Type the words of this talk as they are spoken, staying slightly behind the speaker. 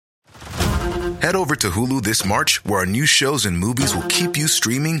Head over to Hulu this March, where our new shows and movies will keep you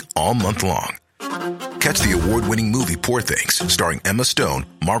streaming all month long. Catch the award-winning movie Poor Things, starring Emma Stone,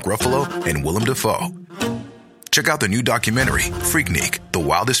 Mark Ruffalo, and Willem Dafoe. Check out the new documentary, Freaknik, The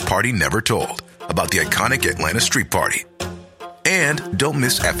Wildest Party Never Told, about the iconic Atlanta Street Party. And don't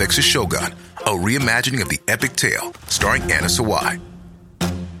miss FX's Shogun, a reimagining of the epic tale, starring Anna Sawai.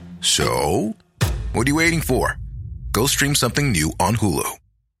 So, what are you waiting for? Go stream something new on Hulu.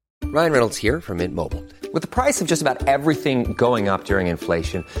 Ryan Reynolds here from Mint Mobile. With the price of just about everything going up during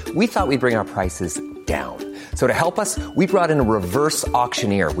inflation, we thought we'd bring our prices down. So to help us, we brought in a reverse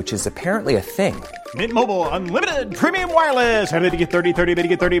auctioneer, which is apparently a thing. Mint Mobile Unlimited Premium Wireless. How to get 30, 30, how to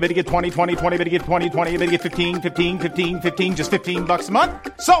get 30, how to get 20, 20, 20, how to get 20, 20, how to get 15, 15, 15, 15, just $15 a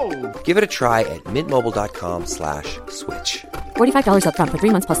month? Sold! Give it a try at mintmobile.com/switch. $45 up front for 3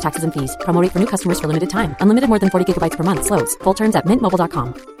 months plus taxes and fees. Promo rate for new customers for limited time. Unlimited more than 40 gigabytes per month. Slows full terms at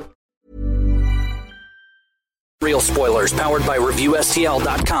mintmobile.com. Real spoilers powered by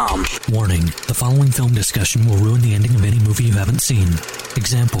ReviewSTL.com. Warning, the following film discussion will ruin the ending of any movie you haven't seen.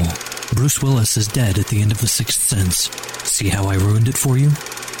 Example, Bruce Willis is dead at the end of The Sixth Sense. See how I ruined it for you?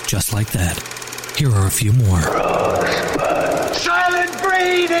 Just like that. Here are a few more. Silent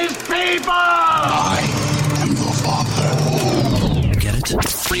breed is people! I am your father. Get it?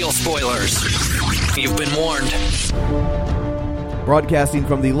 Real spoilers. You've been warned. Broadcasting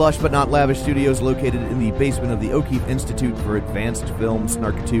from the lush but not lavish studios located in the basement of the O'Keefe Institute for Advanced Film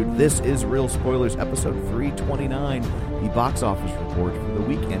Snarkitude, this is Real Spoilers, episode 329, the box office report for the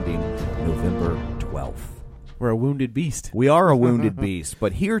week ending November 12th. We're a wounded beast. We are a wounded beast,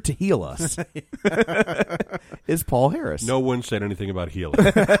 but here to heal us is Paul Harris. No one said anything about healing.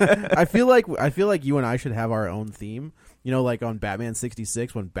 I feel like you and I should have our own theme. You know, like on Batman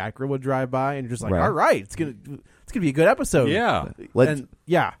 66 when Batgirl would drive by and you're just like, all right, it's gonna be a good episode. Yeah.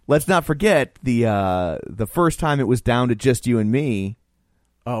 Let's not forget the first time it was down to just you and me.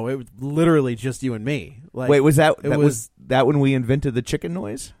 Oh, it was literally just you and me. Like, wait, was that when we invented the chicken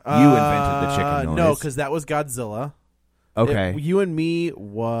noise? You invented the chicken noise. No, because that was Godzilla. Okay. You and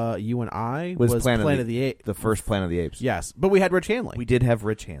I was Planet of the Apes. The first Planet of the Apes. Yes, but we had Rich Hanley. We did have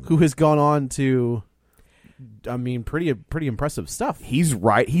Rich Hanley, who has gone on to, I mean, pretty impressive stuff.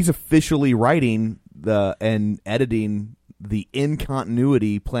 He's officially writing and editing the in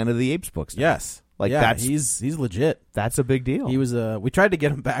continuity Planet of the Apes books now. Yes, he's legit. That's a big deal. He was we tried to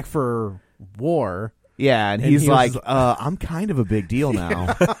get him back for War. Yeah, and he's like, I'm kind of a big deal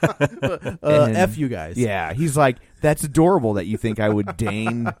now. F you guys. Yeah, he's like, that's adorable that you think I would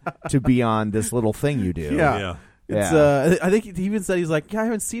deign to be on this little thing you do. Yeah. It's, I think he even said, he's like, yeah, I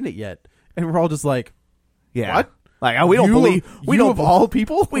haven't seen it yet. And we're all just like, yeah. What? Like, we don't believe all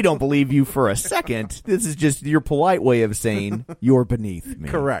people. We don't believe you for a second. This is just your polite way of saying you're beneath me.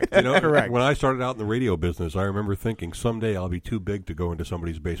 Correct. Correct. When I started out in the radio business, I remember thinking someday I'll be too big to go into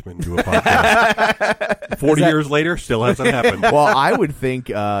somebody's basement and do a podcast. 40 years later, still hasn't happened. Well, I would think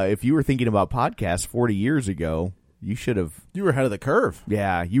if you were thinking about podcasts 40 years ago, you should have. You were ahead of the curve.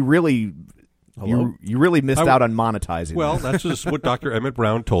 Yeah, you really. You really missed out on monetizing. Well, that's just what Dr. Emmett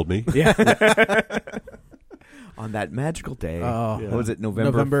Brown told me. Yeah. On that magical day. What was it,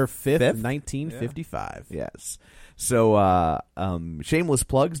 November 5th? 1955. Yeah. Yes. So, shameless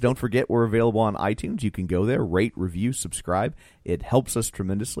plugs. Don't forget, we're available on iTunes. You can go there, rate, review, subscribe. It helps us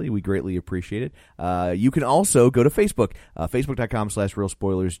tremendously. We greatly appreciate it. You can also go to Facebook, facebook.com/Real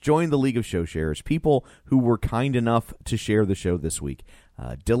Spoilers. Join the League of Show Sharers, people who were kind enough to share the show this week.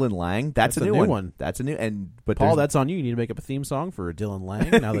 Dylan Lang, that's a new one. That's a new but Paul, that's on you. You need to make up a theme song for Dylan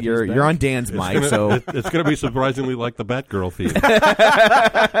Lang. Now that you're on Dan's mic, so it's going to be surprisingly like the Batgirl theme.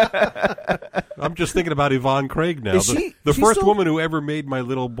 I'm just thinking about Yvonne Craig now, the first woman who ever made my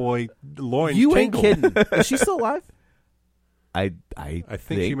little boy loins tingle. You ain't kidding? Is she still alive? I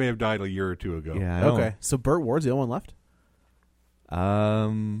think she may have died a year or two ago. Yeah. Okay. So Burt Ward's the only one left.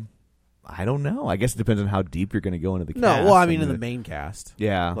 I don't know. I guess it depends on how deep you're going to go into the cast. No, well, I mean, in the main cast.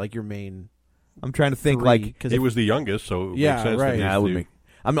 Yeah. Like your main. I'm trying to think, he was the youngest, so it makes sense. Right. Yeah,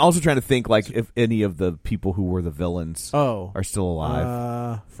 I'm also trying to think, if any of the people who were the villains are still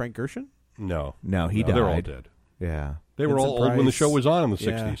alive. Frank Gershon? No, he died. They're all dead. Yeah. They were all old when the show was on in the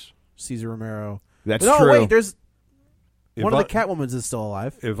 60s. Caesar Romero. That's true. Wait, there's... one of the Catwomans is still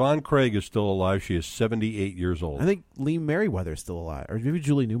alive. Yvonne Craig is still alive. She is 78 years old. I think Lee Merriweather is still alive. Or maybe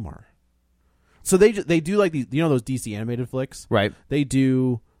Julie Newmar. So they do like these, those DC animated flicks? Right. They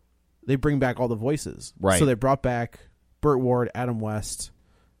bring back all the voices. Right. So they brought back Burt Ward, Adam West,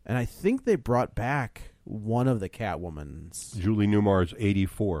 and I think they brought back one of the Catwomans. Julie Newmar is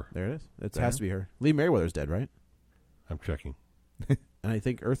 84. There it is. It has to be her. Lee Merriweather's dead, right? I'm checking. And I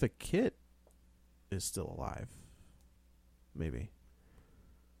think Eartha Kitt is still alive. Maybe.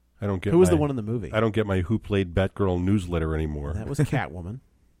 I don't get who was the one in the movie. I don't get my Who Played Batgirl newsletter anymore. That was Catwoman.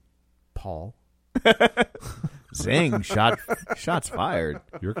 Paul. Zing! Shots fired.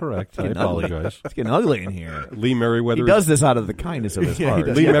 You're correct. I apologize. It's getting ugly in here. Lee Merriweather. He does this out of the kindness of his heart.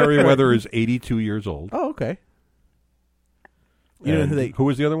 Lee Merriweather is 82 years old. Oh, okay. You know who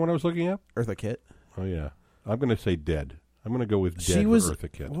was the other one I was looking at? Eartha Kitt. Oh yeah, I'm going to say dead. I'm going to go with dead She was for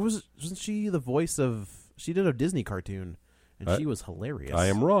Eartha Kitt. Wasn't she the voice of? She did a Disney cartoon, and she was hilarious. I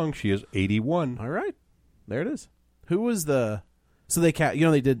am wrong. She is 81. All right, there it is. Who was the? So they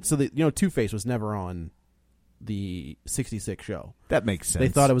they did. So Two-Face was never on the '66 show. That makes sense. They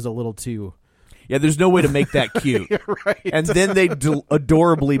thought it was a little too. Yeah, there's no way to make that cute. Right. And then they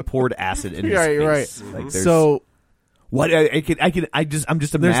adorably poured acid in his face. Right. Like, so. What I'm just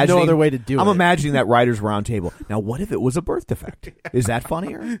imagining. There's no other way to do it. I'm imagining that writers' round table. Now, what if it was a birth defect? Is that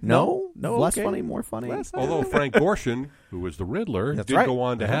funnier? No, less funny, more funny. Although Frank Gorshin, who was the Riddler, did go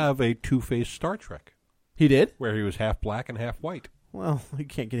on to have a Two-Face Star Trek. He did, where he was half black and half white. Well, you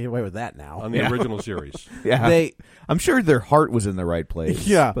can't get away with that now on the original series. Yeah, I'm sure their heart was in the right place.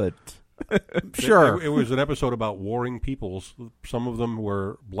 Yeah, but. Sure. It was an episode about warring peoples. Some of them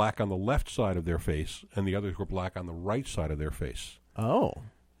were black on the left side of their face, and the others were black on the right side of their face. Oh.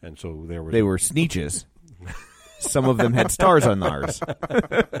 And so they were sneeches. Some of them had stars on theirs. I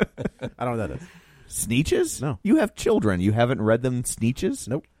don't know what that is. Sneeches? No. You have children. You haven't read them Sneeches?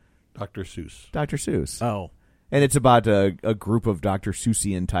 Nope. Dr. Seuss. Dr. Seuss. Oh. And it's about a group of Dr.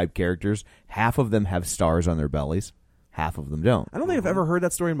 Seussian type characters. Half of them have stars on their bellies. Half of them don't. I don't think I've ever heard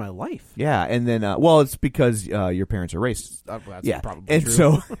that story in my life. Yeah, and then it's because your parents are racist. That's probably and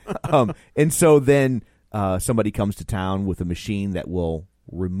true. So then somebody comes to town with a machine that will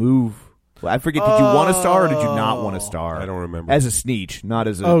remove. Well, I forget. Did you want a star or did you not want a star? I don't remember. As a Sneech, not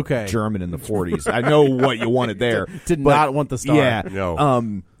as a German in the 40s. I know what you wanted there. Did not want the star. Yeah.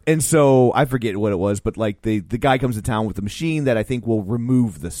 No. And so I forget what it was, but like the guy comes to town with a machine that I think will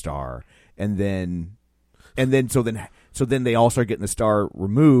remove the star, and then so then they all start getting the star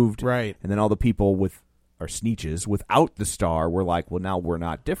removed, right? And then all the people are Sneeches without the star were like, well, now we're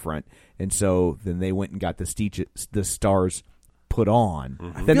not different, and so then they went and got the stars put on.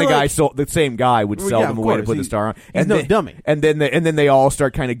 Mm-hmm. Then the same guy would sell them a way to put the star on. He's no dummy. And then they all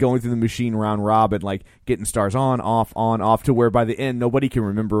start kind of going through the machine round robin, like getting stars on, off, to where by the end nobody can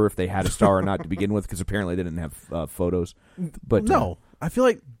remember if they had a star or not to begin with, because apparently they didn't have photos. But no, I feel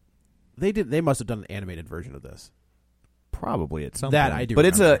like they did. They must have done an animated version of this. Probably at some that point. I do. But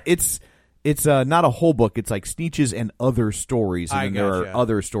remember. it's not a whole book. It's like Sneeches and other stories, and then there gotcha. are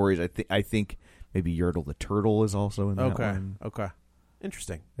other stories. I think maybe Yertle the Turtle is also in that one. Okay.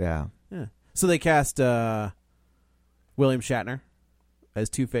 Interesting. Yeah. So they cast William Shatner as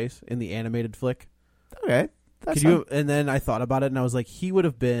Two-Face in the animated flick. Okay. And then I thought about it, and I was like, he would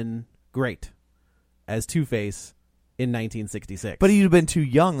have been great as Two-Face in 1966. But he'd have been too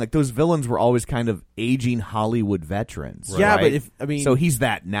young. Like, those villains were always kind of aging Hollywood veterans. Right? Yeah, but so he's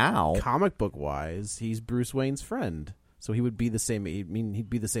that now. Comic book wise, he's Bruce Wayne's friend. So he would be the same. I mean, he'd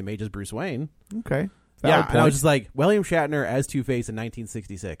be the same age as Bruce Wayne. Okay. Yeah, and I was just like, William Shatner as Two-Face in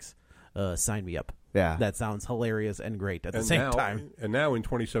 1966. Sign me up. Yeah. That sounds hilarious and great at the same time. And now in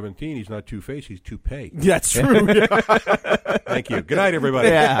 2017, he's not Two-Face, he's Toupee. That's true. Thank you. Good night, everybody.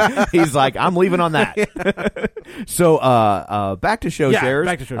 Yeah. He's like, I'm leaving on that. So, back to show shares.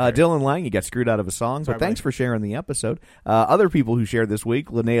 Back to show shares. Dylan Lang, you got screwed out of a song, but thanks for sharing the episode. Other people who shared this week: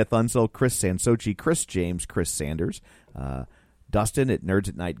 Linnea Thunsell, Chris Sansochi, Chris James, Chris Sanders, Dustin at Nerds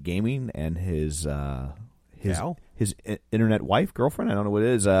at Night Gaming, and his internet wife, girlfriend, I don't know what it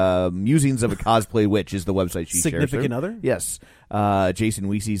is. Musings of a Cosplay Witch is the website she shares. Significant other? Yes. Jason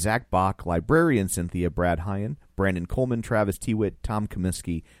Weesey, Zach Bach, Librarian Cynthia, Brad Hyen, Brandon Coleman, Travis Tewitt, Tom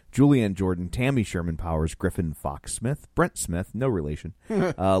Comiskey, Julianne Jordan, Tammy Sherman Powers, Griffin Fox Smith, Brent Smith, no relation,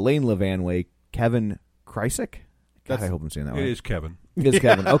 Lane Levanway, Kevin Kreisek. God, I hope I'm saying that right. It is Kevin. It is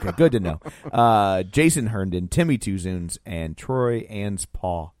Kevin. Okay, good to know. Jason Herndon, Timmy Tuzoons, and Troy Ann's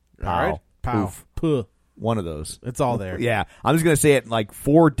Paw. All right. Pow. Puh. One of those. It's all there. Yeah. I'm just going to say it in like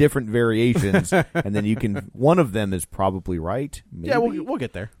 4 different variations, and then you can. One of them is probably right. Maybe. Yeah, we'll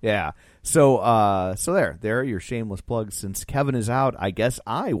get there. Yeah. So there are your shameless plugs. Since Kevin is out, I guess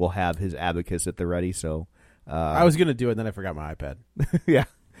I will have his abacus at the ready. So I was going to do it, and then I forgot my iPad. Yeah.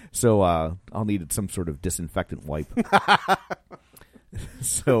 So I'll need some sort of disinfectant wipe.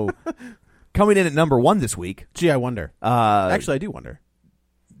 So coming in at number 1 this week. Gee, I wonder. Actually, I do wonder.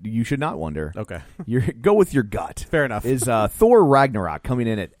 You should not wonder. Okay. Go with your gut. Fair enough. Is Thor Ragnarok coming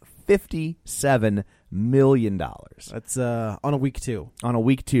in at $57 million. That's on a week 2. On a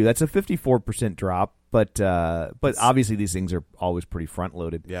week 2, that's a 54% drop. But obviously these things are always pretty front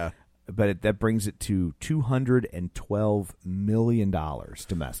loaded. Yeah. But that brings it to $212 million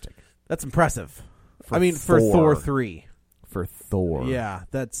domestic. That's impressive. For for Thor 3. For Thor. Yeah,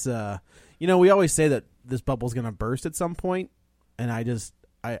 that's we always say that this bubble's going to burst at some point, and I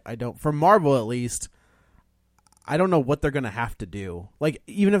don't, for Marvel at least, I don't know what they're going to have to do. Like,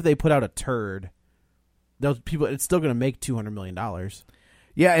 even if they put out a turd, those people, it's still going to make $200 million.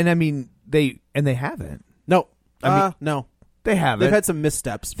 Yeah, and I mean they haven't. No. No. They haven't. They've had some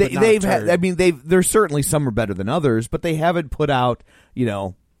missteps. But they've had. I mean, there's certainly some are better than others, but they haven't put out,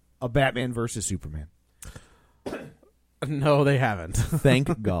 a Batman versus Superman. No, they haven't.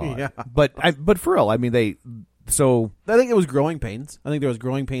 Thank God. Yeah. But for real, I mean, So I think it was growing pains. I think there was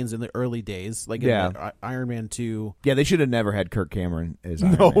growing pains in the early days, like in Iron Man 2. Yeah, they should have never had Kirk Cameron as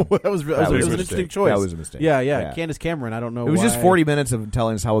Iron Man. That was an interesting choice. That was a mistake. Yeah. Candace Cameron, I don't know. It was just 40 minutes of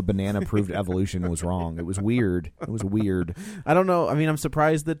telling us how a banana proved evolution was wrong. It was weird. I don't know. I mean, I'm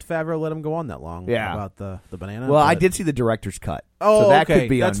surprised that Favreau let him go on that long about the banana. Well, I did see the director's cut. Oh, so that okay. could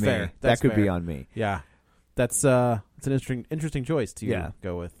be That's on fair. me. That could be on me. Yeah. It's an interesting choice to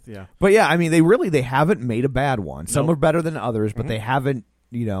go with. Yeah, but yeah, I mean, they haven't made a bad one. Some are better than others, but they haven't,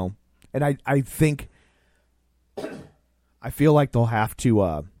 And I think, I feel like they'll have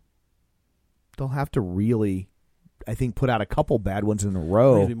to really, I think, put out a couple bad ones in a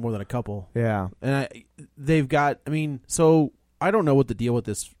row. Maybe more than a couple. Yeah, and they've got. I mean, so I don't know what the deal with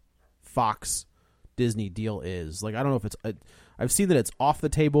this Fox Disney deal is. Like, I don't know if it's. I've seen that it's off the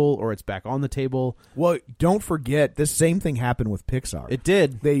table or it's back on the table. Well, don't forget, this same thing happened with Pixar. It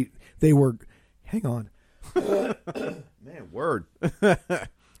did. They were. Hang on. Man, word.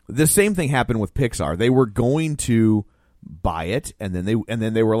 The same thing happened with Pixar. They were going to buy it, and then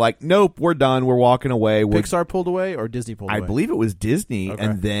they were like, "Nope, we're done. We're walking away." Pixar pulled away, or Disney pulled away? I believe it was Disney,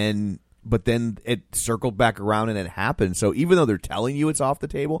 okay. But then it circled back around and it happened. So even though they're telling you it's off the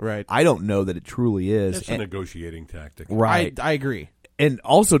table, right. I don't know that it truly is. It's a negotiating tactic. Right. I agree. And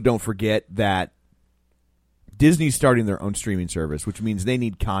also don't forget that Disney's starting their own streaming service, which means they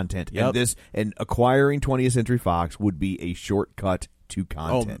need content. Yep. And acquiring 20th Century Fox would be a shortcut to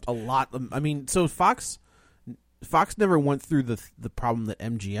content. Oh, a lot. I mean, so Fox never went through the problem that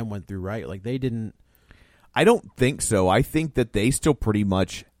MGM went through, right? Like, they didn't. I don't think so. I think that they still pretty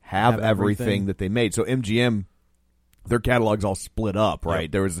much have everything that they made. So MGM, their catalog's all split up, right?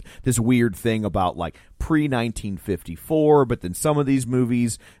 Yep. There was this weird thing about like pre-1954, but then some of these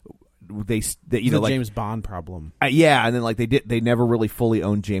movies, the James Bond problem. And then like they never really fully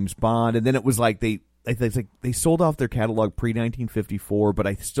owned James Bond, and then it was like they sold off their catalog pre-1954, but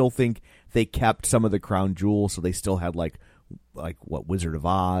I still think they kept some of the crown jewels, so they still had like what Wizard of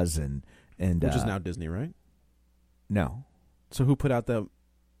Oz and which is now Disney, right? No. So who put out that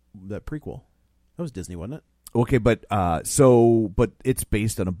prequel? That was Disney, wasn't it? Okay, but it's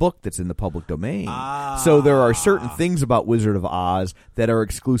based on a book that's in the public domain. So there are certain things about Wizard of Oz that are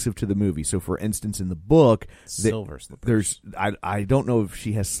exclusive to the movie. So, for instance, in the book, silver slippers. I don't know if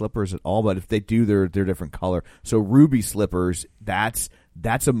she has slippers at all, but if they do, they're different color. So ruby slippers, that's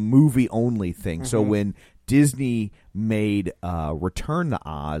a movie only thing. Mm-hmm. So when Disney made Return to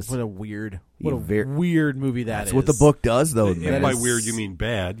Oz, what a weird movie that is. That's what the book does, though. And by weird, you mean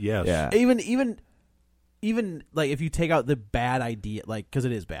bad? Yes. Yeah. Even like if you take out the bad idea, like, because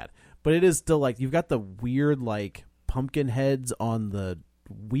it is bad, but it is still like you've got the weird like pumpkin heads on the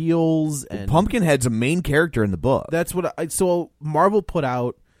wheels, and Pumpkinhead's a main character in the book. That's what. So Marvel put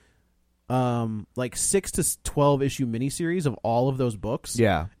out like 6 to 12 issue miniseries of all of those books.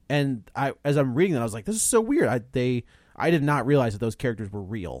 Yeah, and as I'm reading that, I was like, this is so weird. I did not realize that those characters were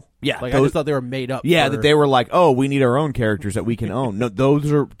real. Yeah, like I just thought they were made up. Yeah, that they were like, oh, we need our own characters that we can own. No,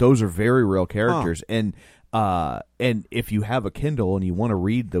 those are very real characters. And if you have a Kindle and you want to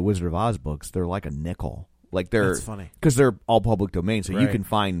read the Wizard of Oz books, they're like a nickel. Like that's funny because they're all public domain, so right. you can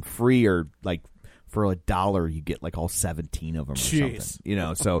find free or like for $1 you get like all 17 of them or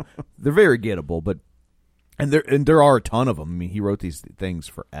something. So they're very gettable. But and there are a ton of them. I mean, he wrote these things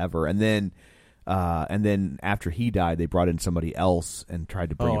forever, and then after he died, they brought in somebody else and tried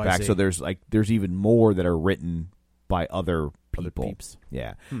to bring it back. So there's even more that are written by other people. Peeps.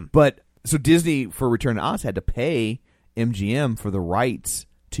 Yeah. But so Disney for Return to Oz had to pay MGM for the rights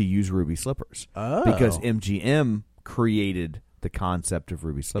to use ruby slippers. Oh. Because MGM created the concept of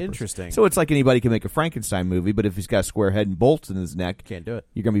ruby slippers. Interesting. So it's like anybody can make a Frankenstein movie, but if he's got a square head and bolts in his neck, can't do it.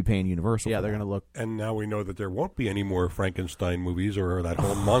 You're going to be paying Universal. Yeah, they're going to look. And now we know that there won't be any more Frankenstein movies or that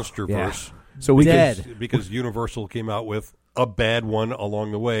whole monster verse. So because Universal came out with a bad one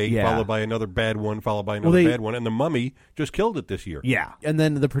along the way, followed by another bad one, followed by another bad one, and The Mummy just killed it this year. Yeah. And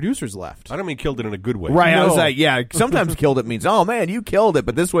then the producers left. I don't mean killed it in a good way. Right, No. I was like, sometimes killed it means, oh, man, you killed it.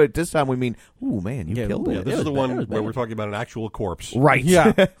 But this time we mean, ooh, man, you killed it. This is the one where we're talking about an actual corpse. Right.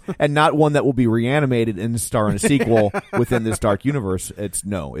 Yeah. And not one that will be reanimated and star in a sequel within this dark universe. It's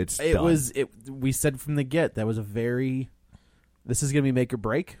done. We said from the get, that was this is going to be make or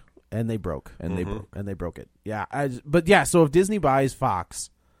break. And they broke. And they broke it. Yeah. So if Disney buys Fox,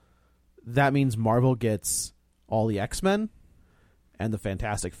 that means Marvel gets all the X-Men and the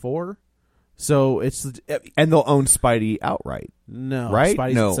Fantastic Four. So and they'll own Spidey outright. No, right?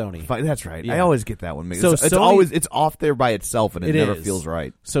 Spidey's no, Sony. That's right. Yeah. I always get that one mixed. So it's off there by itself, and it never feels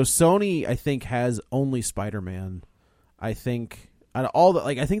right. So Sony, I think, has only Spider-Man. I think out of all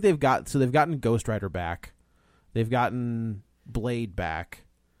I think they've gotten Ghost Rider back, they've gotten Blade back.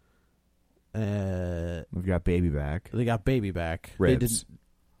 We've got Baby back. They got Baby back. Ribs.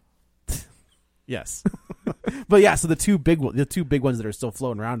 Yes, but yeah. So the two big ones that are still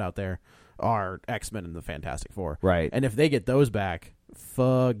floating around out there are X-Men and the Fantastic Four. Right. And if they get those back,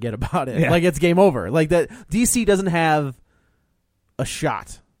 forget about it. Yeah. Like, it's game over. Like, that DC doesn't have a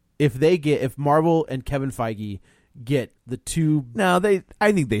shot if Marvel and Kevin Feige get the two. No,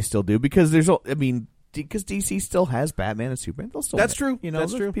 I think they still do because because DC still has Batman and Superman. They'll still. That's true.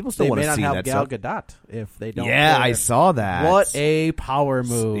 That's true. People still want to see that Gal stuff. Gadot if they don't. Yeah, I saw that. What a power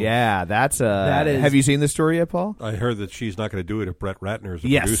move! Yeah, that is. Have you seen the story yet, Paul? I heard that she's not going to do it if Brett Ratner is a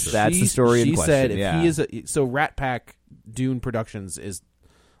yes, producer. That's the story in question. She said if he is so Rat Pack Dune Productions is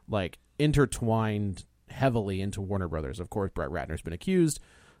like intertwined heavily into Warner Brothers. Of course, Brett Ratner's been accused.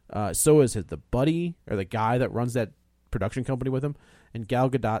 So is the buddy or the guy that runs that production company with him. And Gal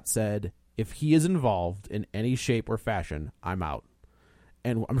Gadot said, if he is involved in any shape or fashion, I'm out.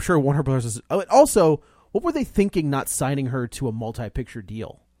 And I'm sure Warner Brothers is. Oh, also, what were they thinking not signing her to a multi-picture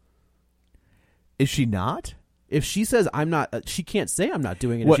deal? Is she not? If she says I'm not, she can't say I'm not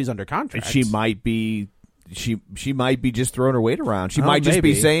doing it if she's under contract. She might be. She might be just throwing her weight around. She might just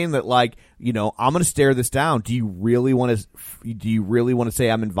maybe be saying that, like, I'm going to stare this down. Do you really want to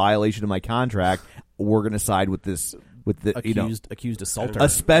say I'm in violation of my contract? We're going to side with this. With the accused assaulter,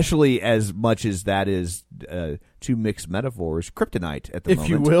 especially as much as that is two mixed metaphors, kryptonite at the moment, if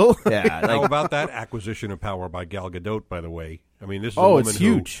you will. Yeah. How about that acquisition of power by Gal Gadot? By the way, I mean, this is a woman it's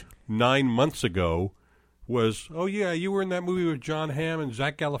huge. Who 9 months ago was, oh yeah, you were in that movie with John Hamm and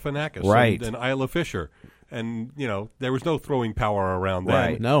Zach Galifianakis, right, and Isla Fisher. And, there was no throwing power around then.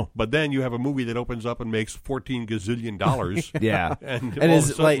 Right. No. But then you have a movie that opens up and makes $14 gazillion. Yeah. And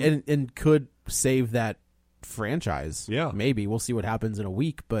is sudden, and could save that franchise. Yeah. Maybe. We'll see what happens in a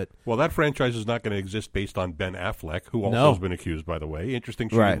week, but well, that franchise is not going to exist based on Ben Affleck, who also has been accused, by the way. Interesting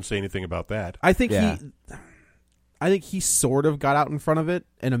she didn't say anything about that. I think he sort of got out in front of it,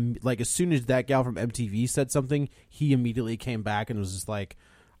 and as soon as that gal from MTV said something, he immediately came back and was just like,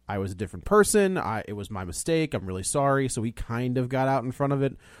 I was a different person. It was my mistake. I'm really sorry. So he kind of got out in front of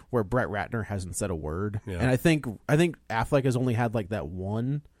it, where Brett Ratner hasn't said a word. Yeah. And I think Affleck has only had like that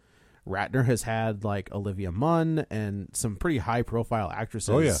one. Ratner has had like Olivia Munn and some pretty high profile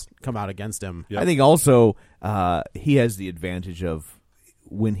actresses come out against him. Yep. I think also he has the advantage of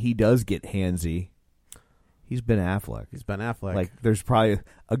when he does get handsy, he's Ben Affleck. Like, there's probably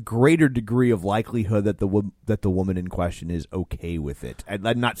a greater degree of likelihood that the woman in question is okay with it.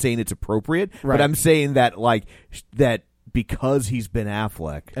 I'm not saying it's appropriate, but I'm saying that that because he's Ben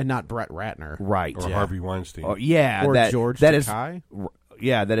Affleck and not Brett Ratner, right? Or Harvey Weinstein, or George Takei.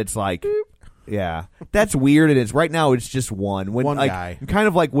 That it's like, yeah, that's weird. And it's right now it's just one guy. Kind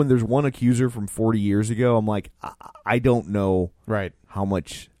of like when there's one accuser from 40 years ago. I'm like, I don't know, right? How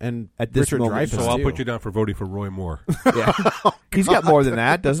much? And at this Richard moment, so I'll put you down for voting for Roy Moore. Yeah, he's got more than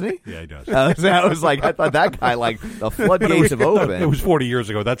that, doesn't he? Yeah, he does. I was like, I thought that guy, like, the floodgates have opened. It was 40 years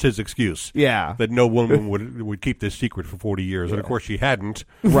ago. That's his excuse. Yeah, that no woman would keep this secret for 40 years, and of course she hadn't.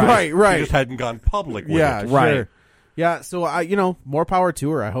 Right. She just hadn't gone public with it. Right. Sure. Yeah, so more power to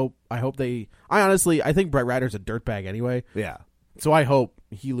her. I hope they. I think Brett Ratner's a dirtbag anyway. Yeah. So I hope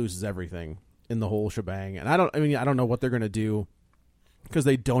he loses everything in the whole shebang. And I don't know what they're going to do because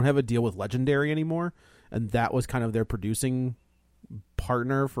they don't have a deal with Legendary anymore, and that was kind of their producing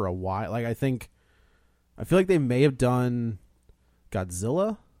partner for a while. I feel like they may have done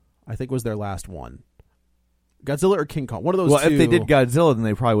Godzilla. I think was their last one. Godzilla or King Kong, one of those. Well, two. if they did Godzilla, then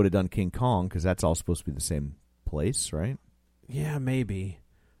they probably would have done King Kong because that's all supposed to be the same place, right? Yeah, maybe.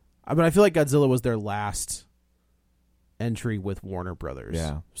 But I feel like Godzilla was their last entry with Warner Brothers.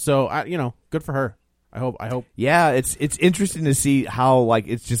 Yeah. So good for her. I hope. Yeah, it's interesting to see how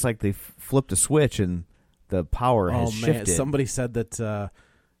it's just like they flipped a switch and the power has shifted. Somebody said that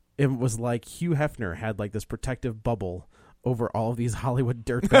it was like Hugh Hefner had like this protective bubble over all of these Hollywood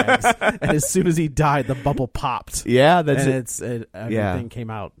dirtbags, and as soon as he died, the bubble popped. Yeah, that's and everything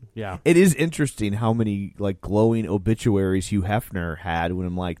came out. Yeah, it is interesting how many like glowing obituaries Hugh Hefner had. When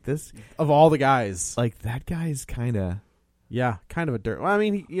I'm like, this of all the guys, like that guy's kind of a dirt. Well, I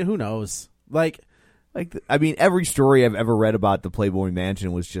mean, who knows? I mean, every story I've ever read about the Playboy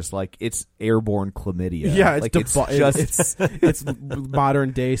Mansion was just like it's airborne chlamydia. Yeah, it's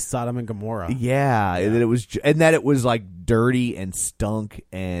modern day Sodom and Gomorrah. Yeah, and that it was like dirty and stunk,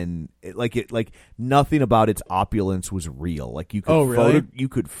 and like nothing about its opulence was real. Like you could you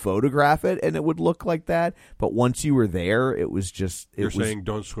could photograph it and it would look like that, but once you were there, it was just. You're saying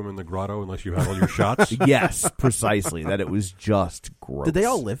don't swim in the grotto unless you have all your shots. Yes, precisely. That it was just gross. Did they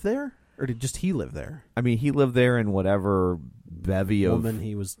all live there? Or did just he live there? I mean, he lived there in whatever bevy of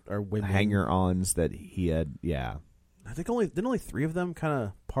women hanger-ons that he had. Yeah, I think only 3 of them kind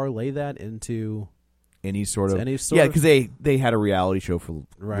of parlay that into any sort of because they had a reality show for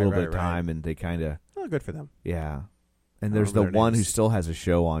a little bit of time, and they kind of good for them. Yeah, and there's the one who still has a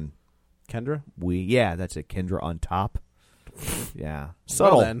show on Kendra. That's it, Kendra on Top. Yeah,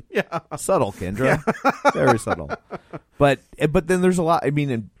 subtle. Well then. Yeah, subtle, Kendra. Yeah. Very subtle. But then there's a lot. I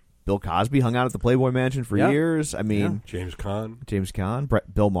mean. Bill Cosby hung out at the Playboy Mansion for years. I mean, James Caan,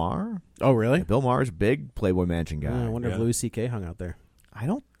 Bill Maher. Oh, really? Yeah, Bill Maher's a big Playboy Mansion guy. I wonder if Louis C.K. hung out there. I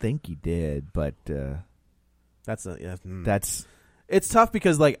don't think he did, but that's it's tough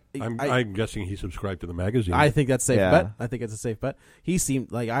because like I'm guessing he subscribed to the magazine. I think that's safe bet. I think it's a safe bet. He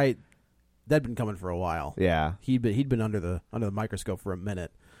seemed like that'd been coming for a while. Yeah, he'd been under the microscope for a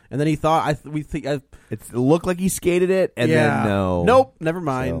minute. And then he thought, it looked like he skated it, and then nope, never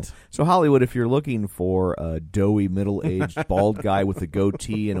mind. So Hollywood, if you're looking for a doughy, middle-aged, bald guy with a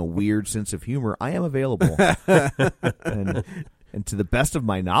goatee and a weird sense of humor, I am available. and to the best of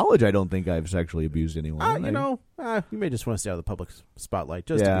my knowledge, I don't think I've sexually abused anyone. You may just want to stay out of the public spotlight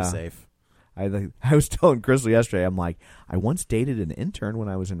just to be safe. I was telling Crystal yesterday, I'm like, I once dated an intern when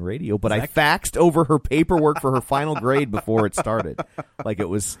I was in radio, but I faxed over her paperwork for her final grade before it started. Like it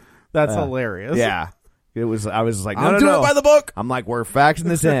was. That's hilarious. Yeah. It was. I was like, I'm doing it by the book. I'm like, we're faxing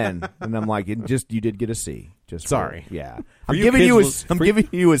this in, and I'm like, you did get a C. Sorry. I'm giving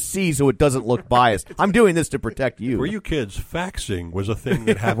you a C so it doesn't look biased. I'm doing this to protect you. For you kids, faxing was a thing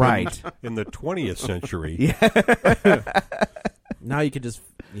that happened in the 20th century. Yeah. Now you can just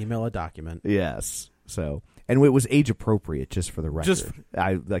email a document. Yes. So, and it was age appropriate, just for the record.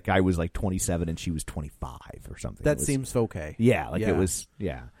 I was like 27 and she was 25 or something. That seems okay. Yeah. It was.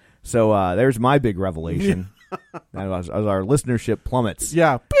 Yeah. So there's my big revelation. as our listenership plummets.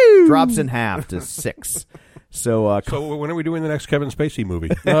 Yeah. Drops in half to 6. So when are we doing the next Kevin Spacey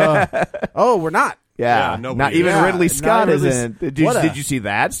movie? We're not. Yeah, not even Ridley Scott isn't. Did you see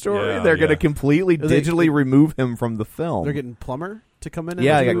that story? They're going to completely digitally remove him from the film. They're getting Plummer to come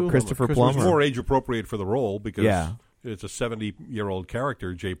in. Christopher Plummer. It's more age appropriate for the role because it's a 70-year-old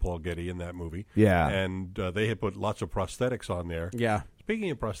character, J. Paul Getty, in that movie. Yeah, and they had put lots of prosthetics on there. Yeah. Speaking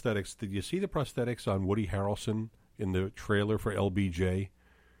of prosthetics, did you see the prosthetics on Woody Harrelson in the trailer for LBJ?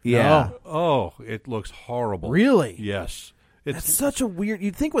 Yeah. No. Oh, it looks horrible. Really? Yes. It's such a weird.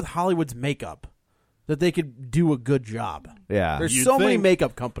 You'd think with Hollywood's makeup that they could do a good job. Yeah. There's so many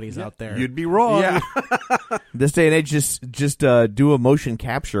makeup companies out there. You'd be wrong. Yeah. This day and age, just do a motion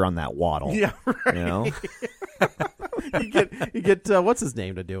capture on that waddle. Yeah, right. You know? you get what's his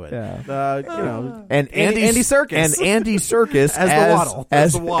name to do it? Yeah. And Andy Serkis. And Andy Serkis as the waddle.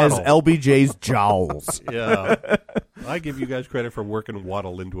 As LBJ's jowls. Yeah. I give you guys credit for working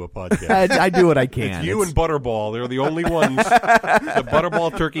waddle into a podcast. I do what I can. It's you and Butterball. They're the only ones. The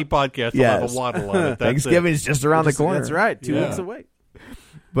Butterball Turkey podcast will have a waddle on it. Thanksgiving's just around the corner. That's right. 2 weeks away.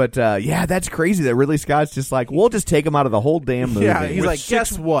 But, that's crazy that Ridley Scott's just like, we'll just take him out of the whole damn movie. Yeah, he's like,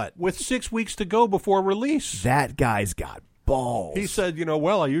 guess what? With 6 weeks to go before release. That guy's got balls. He said,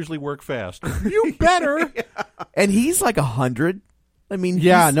 I usually work fast. You better. And he's like 100. I mean,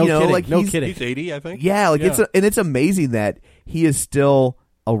 no kidding. He's 80, I think. Yeah, it's amazing that he is still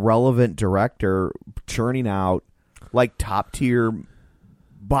a relevant director churning out like top tier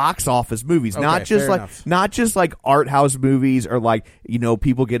box office movies, okay, not just like art house movies or like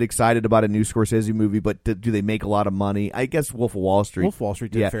people get excited about a new Scorsese movie, but do they make a lot of money? I guess Wolf of Wall Street. Wolf of Wall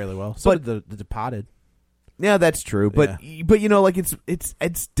Street did fairly well. So did the Departed. Yeah, that's true. But like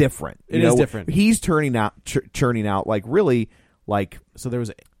it's different. It is different. He's churning out like really. Like so, there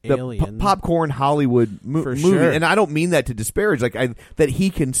was Alien, popcorn Hollywood movie, sure. And I don't mean that to disparage. Like that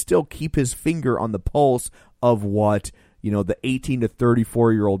he can still keep his finger on the pulse of what the 18 to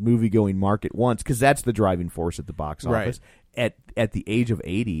 34-year-old movie-going market wants, because that's the driving force at the box office. At the age of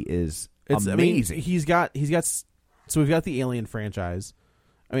 80 is amazing. I mean, he's got so we've got the Alien franchise.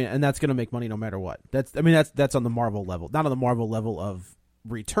 I mean, and that's going to make money no matter what. That's on the Marvel level, not on the Marvel level of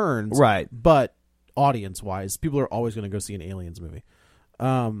returns, right? But audience-wise, people are always going to go see an Aliens movie.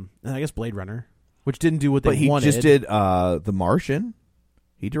 And I guess Blade Runner, which didn't do what they wanted. But he just did The Martian.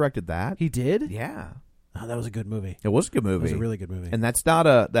 He directed that. He did? Yeah. Oh, that was a good movie. It was a good movie. It was a really good movie. And that's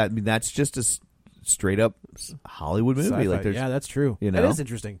not that's just a straight up Hollywood movie. Sci-fi. Like, yeah, that's true. That is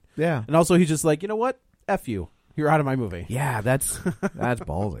interesting. Yeah. And also, he's just like, you know what? F you. You're out of my movie. Yeah, that's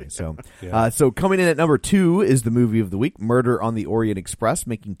ballsy. So, so coming in at number 2 is the movie of the week, Murder on the Orient Express,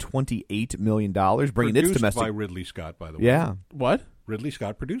 making $28 million, bringing produced its domestic by Ridley Scott, by the way. Yeah. What? Ridley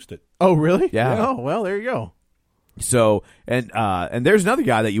Scott produced it. Oh, really? Yeah. Oh, well, there you go. So, and there's another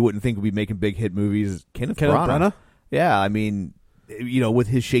guy that you wouldn't think would be making big hit movies, Kenneth Branagh. Yeah, I mean, with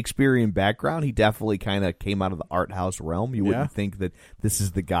his Shakespearean background, he definitely kind of came out of the art house realm. You wouldn't think that this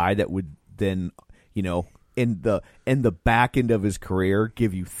is the guy that would then, in the back end of his career,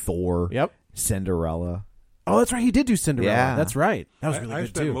 give you Thor, Cinderella. Oh, that's right. He did do Cinderella. Yeah. That's right. That was really I good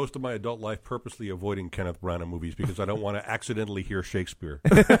spent too. most of my adult life purposely avoiding Kenneth Branagh movies because I don't want to accidentally hear Shakespeare.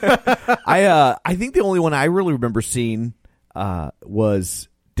 I think the only one I really remember seeing was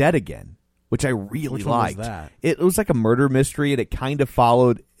Dead Again, which I really Which one liked. was that? It was like a murder mystery, and it kind of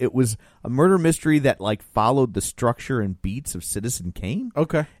followed. It was a murder mystery that followed the structure and beats of Citizen Kane.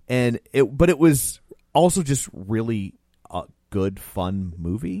 Okay, but it was also just really a good, fun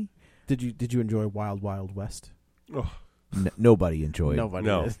movie. Did you enjoy Wild Wild West? Oh. Nobody enjoyed. Nobody.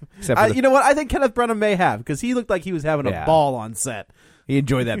 No. Did. Except for you know what? I think Kenneth Branagh may have, because he looked like he was having a ball on set. He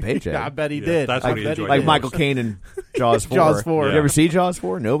enjoyed that paycheck. I bet he did. That's what he enjoyed. Like Michael Caine in Jaws 4. Jaws 4. You ever see Jaws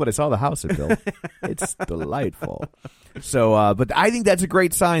 4? No, but I saw the house it built. It's delightful. So, but I think that's a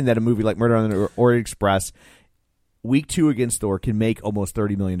great sign that a movie like Murder on the Orient Express, week 2 against Thor, can make almost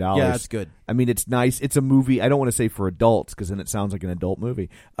 $30 million. Yeah, that's good. I mean, it's nice. It's a movie. I don't want to say for adults, because then it sounds like an adult movie.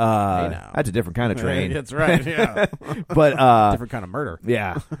 That's a different kind of train. That's right. Yeah, but different kind of murder.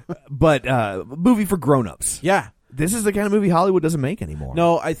 Yeah, but movie for grown-ups. Yeah, this is the kind of movie Hollywood doesn't make anymore.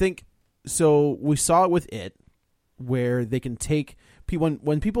 No, I think so. We saw it with It, where they can take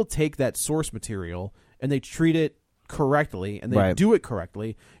when people take that source material and they treat it correctly and they do it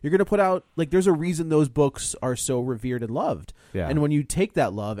correctly, you're going to put out, there's a reason those books are so revered and loved. Yeah. And when you take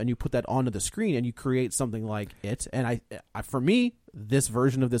that love and you put that onto the screen and you create something like It, and I for me, this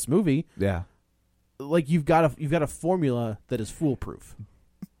version of this movie, you've got a formula that is foolproof.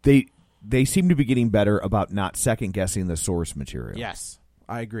 They seem to be getting better about not second guessing the source material. Yes,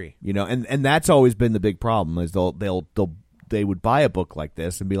 I agree. And that's always been the big problem, is they would buy a book like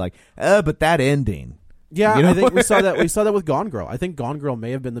this and be like, but that ending. Yeah, I think we saw that. We saw that with Gone Girl. I think Gone Girl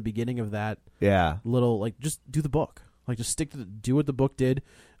may have been the beginning of that. Yeah, little just do the book. Just stick to do what the book did.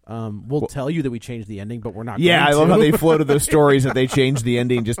 We'll tell you that we changed the ending, but we're not. Yeah, going I love to. how they floated those stories that they changed the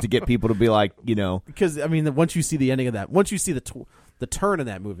ending just to get people to be like, Because I mean, once you see the ending of that, once you see the turn in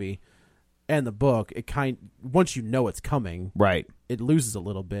that movie and the book, once you know it's coming, right? It loses a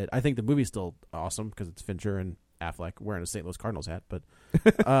little bit. I think the movie's still awesome because it's Fincher and Affleck wearing a St. Louis Cardinals hat, but.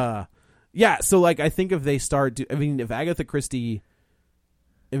 Yeah, so I think if they start, if Agatha Christie,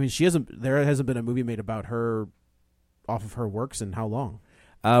 there hasn't been a movie made about her off of her works in how long?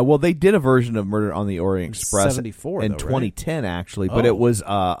 Well, they did a version of Murder on the Orient Express 74, in though, 2010, actually, but it was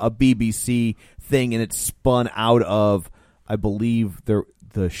a BBC thing, and it spun out of, I believe,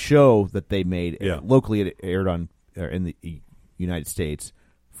 the show that they made locally. It aired in the United States.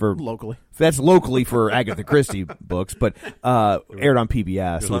 Locally. That's locally for Agatha Christie books, but aired on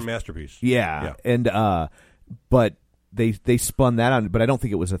PBS. It was on Masterpiece. Yeah. And but they spun that on, but I don't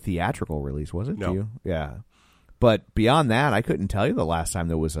think it was a theatrical release, was it? No. To you? Yeah. But beyond that, I couldn't tell you the last time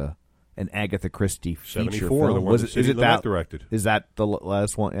there was an Agatha Christie feature 74, film. the one that Sidney Lumet directed. Is that the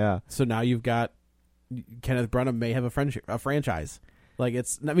last one? Yeah. So now you've got Kenneth Branagh may have a franchise. Not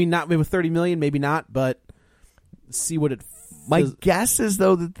maybe with $30 million, maybe not, but see what it. My guess is,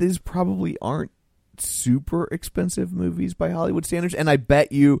 though, that these probably aren't super expensive movies by Hollywood standards, and I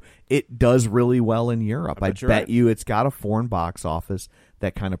bet you it does really well in Europe. I bet you it's got a foreign box office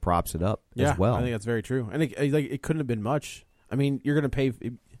that kind of props it up as well. I think that's very true. I think it couldn't have been much. I mean, you're going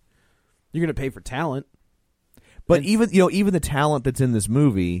to pay for talent, but even the talent that's in this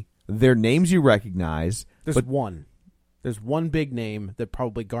movie, they're names you recognize. There's one big name that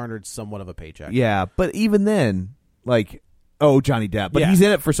probably garnered somewhat of a paycheck. Yeah, but even then, Johnny Depp. But he's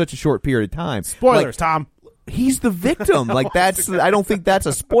in it for such a short period of time. Spoilers, Tom. he's the victim. Like that's I don't think that's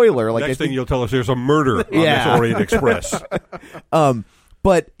a spoiler. Like Next thing you'll tell us there's a murder on this Orient Express.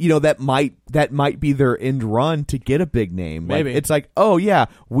 But that might be their end run to get a big name. Like, Maybe it's like, oh yeah,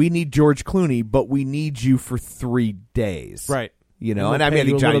 we need George Clooney, but we need you for 3 days, right? And I mean, I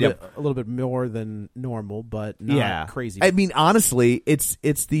think Johnny Depp a little bit more than normal, but not crazy. I mean, honestly, it's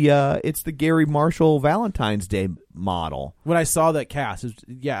the Gary Marshall Valentine's Day model. When I saw that cast,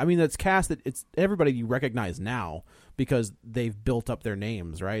 I mean, that's cast that it's everybody you recognize now because they've built up their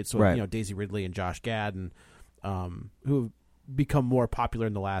names, right? So right. Daisy Ridley and Josh Gad, and who have become more popular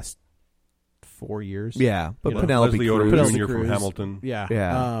in the last 4 years. Yeah, but Penelope Leslie Cruz, Odom Jr. from Hamilton.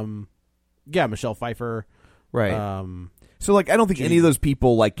 Yeah, Michelle Pfeiffer, right? So, I don't think any of those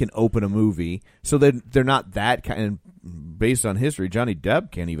people can open a movie. So they're not that kind. And based on history, Johnny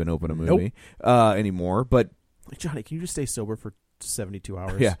Depp can't even open a movie anymore. But Johnny, can you just stay sober for 72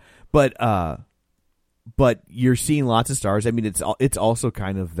 hours? Yeah, but you're seeing lots of stars. I mean, it's also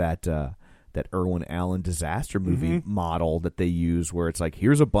kind of that Irwin Allen disaster movie model that they use, where it's like,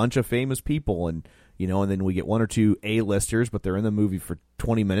 here's a bunch of famous people, and then we get 1 or 2 A-listers, but they're in the movie for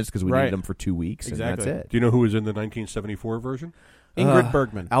 20 minutes because we needed them for 2 weeks, exactly. and that's it. Do you know who was in the 1974 version? Ingrid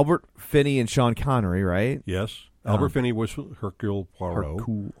Bergman. Albert Finney and Sean Connery, right? Yes. Albert Finney was Hercule Poirot.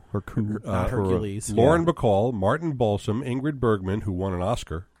 Hercules. Lauren Bacall, Martin Balsam, Ingrid Bergman, who won an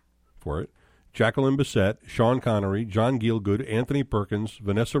Oscar for it, Jacqueline Bisset, Sean Connery, John Gielgud, Anthony Perkins,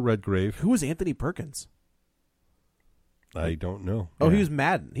 Vanessa Redgrave. Who was Anthony Perkins? I don't know. Oh, he was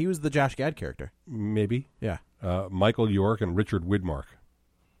Madden. He was the Josh Gad character. Maybe. Yeah. Michael York and Richard Widmark.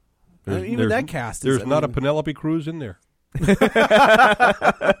 Even that cast. There's not a Penelope Cruz in there. Not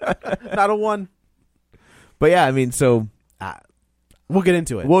a one. But yeah, I mean, so we'll get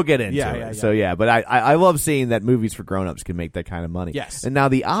into it. Yeah. So yeah, but I love seeing that movies for grown-ups can make that kind of money. Yes. And now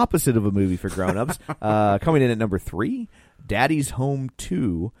the opposite of a movie for grown-ups, coming in at number 3, Daddy's Home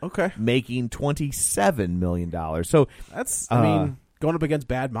 2. Okay. Making $27 million. So that's, I mean, going up against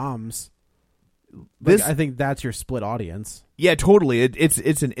Bad Moms. I think that's your split audience. Yeah, totally.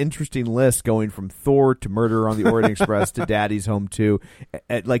 It's an interesting list going from Thor to Murder on the Orient Express to Daddy's Home 2.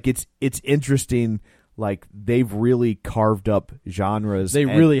 It's interesting. Like, they've really carved up genres. They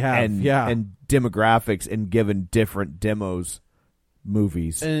really have, and demographics, and given different demos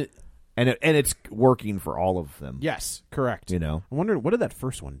movies, and it's working for all of them. Yes, correct. I wonder, what did that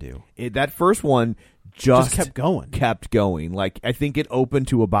first one do? That first one just kept going. Like, I think it opened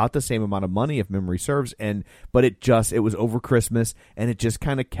to about the same amount of money, if memory serves, but it was over Christmas, and it just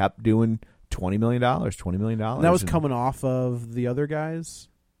kind of kept doing $20 million. And that was coming off of the other guys.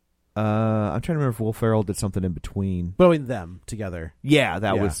 I'm trying to remember if Will Ferrell did something in between. But in them together. Yeah,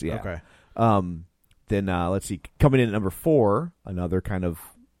 that was Okay. Then let's see, coming in at number 4, another kind of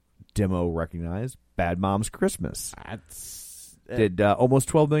demo recognized, Bad Moms Christmas. Did almost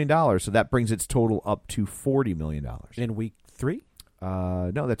 $12 million, so that brings its total up to $40 million. In week 3?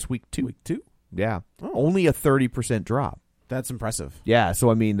 No, that's week 2. Week 2? Yeah. Only a 30% drop. That's impressive. Yeah,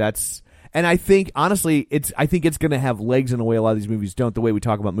 so I mean, that's... And I think, honestly, it's going to have legs in a way a lot of these movies don't. The way we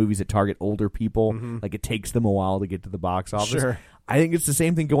talk about movies that target older people, like it takes them a while to get to the box office. Sure. I think it's the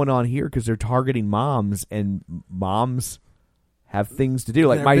same thing going on here because they're targeting moms, and moms have things to do.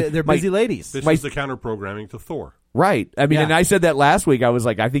 Like they're busy ladies. This is the counter programming to Thor. Right. I mean, and I said that last week. I was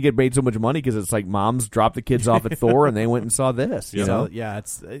like, I think it made so much money because it's like moms dropped the kids off at Thor and they went and saw this. You know? Yeah,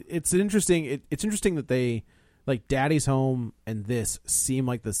 it's interesting. It's interesting that they, like, Daddy's Home and this seem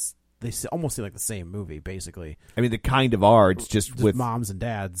like this. They almost seem like the same movie, basically. I mean, the kind of are. It's just with moms and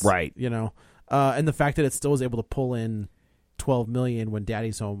dads, right? And the fact that it still was able to pull in $12 million when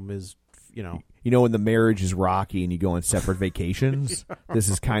Daddy's Home is, when the marriage is rocky and you go on separate vacations. This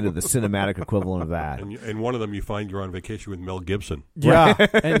is kind of the cinematic equivalent of that. And one of them, you find you're on vacation with Mel Gibson. Yeah,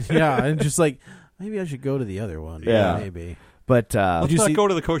 and just like, maybe I should go to the other one. Yeah, maybe. But let's not go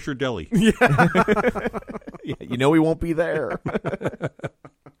to the kosher deli. Yeah. We won't be there.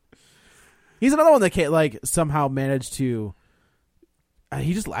 He's another one that can't, somehow managed to. I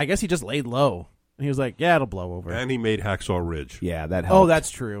guess he just laid low. And he was like, "Yeah, it'll blow over." And he made Hacksaw Ridge. Yeah, that helped. Oh,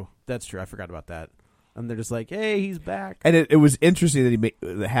 that's true. I forgot about that. And they're just like, "Hey, he's back." And it was interesting that he made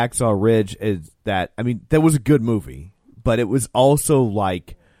the Hacksaw Ridge. Is that? I mean, that was a good movie, but it was also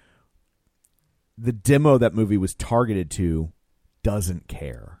like the demo that movie was targeted to doesn't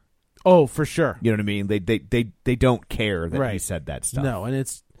care. Oh, for sure. You know what I mean? They don't care that he said that stuff. No, and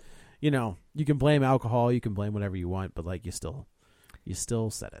it's. You can blame alcohol, you can blame whatever you want, but you still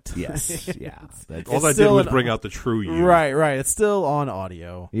said it. Yes, yeah. All that did was bring out the true you. Right. It's still on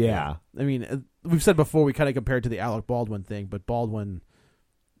audio. Yeah. I mean, we've said before we kind of compared to the Alec Baldwin thing, but Baldwin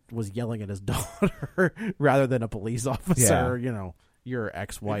was yelling at his daughter rather than a police officer. Yeah. You know, your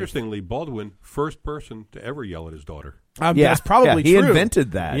ex-wife. Interestingly, Baldwin, first person to ever yell at his daughter. That's probably he true.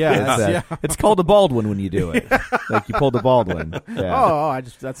 invented that. Yeah, It's called a Baldwin when you do it. Like you pulled a Baldwin. Yeah.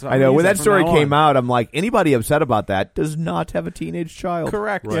 That's. I know when that story came out, I'm like, anybody upset about that does not have a teenage child.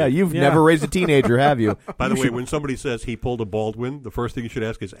 Correct. Yeah, you've never raised a teenager, have you? By the way, when somebody says he pulled a Baldwin, the first thing you should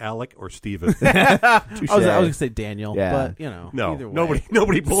ask is Alec or Steven. I was going to say Daniel, Yeah. but No, either way.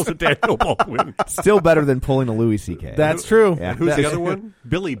 nobody pulls a Daniel Baldwin. Still better than pulling a Louis C.K. That's true. Yeah. Who's the other one?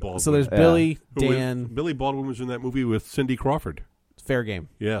 Billy Baldwin. So there's Billy, Who was- Dan, Billy Baldwin was in that movie with Cindy Crawford. Fair Game.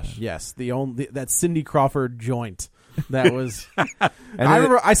 Yes. Yes, that Cindy Crawford joint. That was. I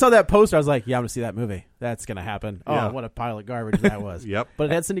remember I saw that poster. I was like, "Yeah, I'm gonna see that movie. That's gonna happen." Yeah. Oh, what a pile of garbage that was. Yep. But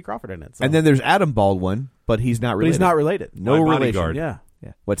it had Cindy Crawford in it. So. And then there's Adam Baldwin, but he's not but related. he's not related. No My relation. Bodyguard. Yeah,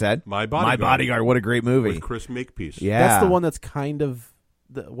 Yeah. What's that? My Bodyguard. My Bodyguard. What a great movie. With Chris Makepeace. Yeah. that's the one that's kind of.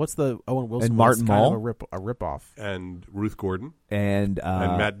 What's the Owen Wilson? And one Martin that's kind Mull? of a rip off. And Ruth Gordon. And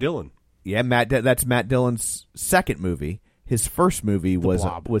And Matt Dillon. Yeah, that's Matt Dillon's second movie. His first movie was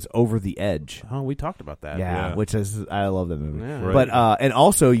Blob. Over the Edge. Oh, we talked about that. Yeah. Which is I love that movie. Yeah. Right. But and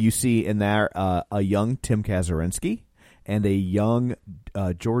also you see in there a young Tim Kazurinsky and a young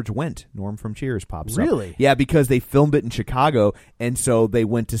George Wendt, Norm from Cheers, pops up. Really? Yeah, because they filmed it in Chicago, and so they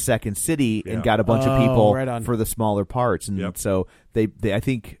went to Second City and got a bunch of people right on. for the smaller parts, and Yep. so they I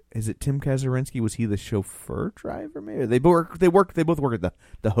think is it Tim Kazurinsky? Was he the chauffeur driver? Maybe they both work at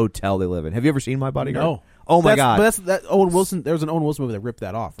the hotel they live in. Have you ever seen My Bodyguard? No. Oh my god! But that's that Owen Wilson. There was an Owen Wilson movie that ripped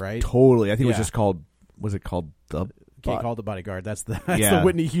that off, right? Totally. I think it was Yeah. just called. Was it called the? Can't call it The Bodyguard. That's the Yeah. the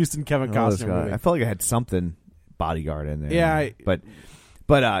Whitney Houston Kevin Oh, this Costner guy. movie. I felt like I had something Bodyguard in there. Yeah, but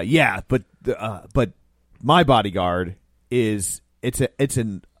My Bodyguard is it's a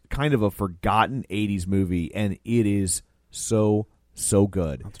kind of a forgotten '80s movie, and it is so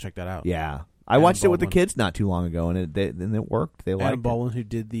good. I'll have to check that out. Yeah, I Adam watched it with the Baldwin. kids not too long ago, and it worked. They liked Adam it. Baldwin, who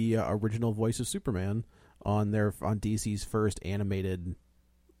did the original voice of Superman on DC's first animated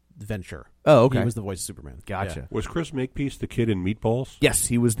venture. Oh, okay. He was the voice of Superman. Gotcha. Yeah. Was Chris Makepeace the kid in Meatballs? Yes,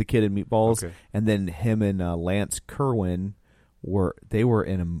 he was the kid in Meatballs, Okay. and then him and Lance Kerwin were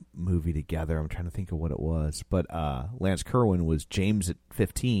in a movie together. I'm trying to think of what it was, but Lance Kerwin was James at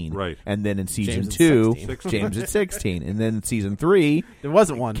 15, Right. And then in season James at 2, 16. James at 16, and then in season 3, There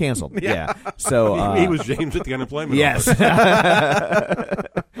wasn't one. canceled. Yeah. So He was James at the unemployment yes, office.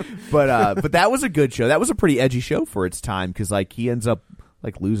 but that was a good show. That was a pretty edgy show for its time because like he ends up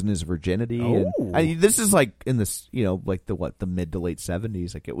like losing his virginity. And, Oh. I mean, this is like in this like the mid to late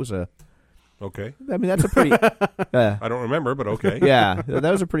 70s. Like it was a. Okay. I mean, that's a pretty. I don't remember, but okay. Yeah, that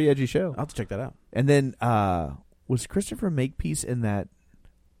was a pretty edgy show. I'll have to check that out. And then was Christopher Makepeace in that?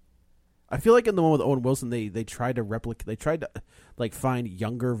 I feel like in the one with Owen Wilson, they tried to replicate. They tried to like find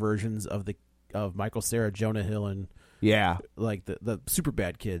younger versions of Michael Cera, Jonah Hill, and Yeah, like the super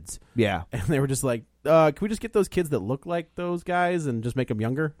bad kids. yeah. And they were just like, can we just get those kids that look like those guys and just make them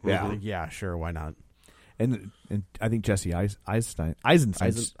younger? Yeah. Like, yeah, sure, why not? And I think Jesse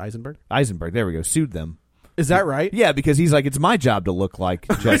Eisenberg. There we go. Sued them. Is that right? Yeah, because he's like, it's my job to look like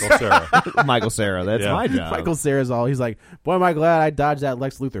Jesse. Michael Cera. That's Yeah. my job. Michael Cera's all. He's like, boy, am I glad I dodged that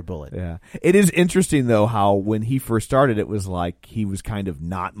Lex Luthor bullet. Yeah. It is interesting, though, how when he first started, it was like he was kind of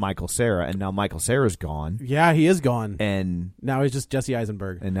not Michael Cera, and now Michael Cera's gone, Yeah, he is gone. and Now he's just Jesse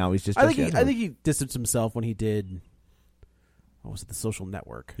Eisenberg. now he's just I think Jesse I Eisenberg. think he distanced himself when he did. What was it? The Social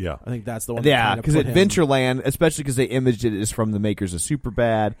Network. Yeah. I think that's the one. Yeah, because because at Ventureland, especially because they imaged it as from the makers of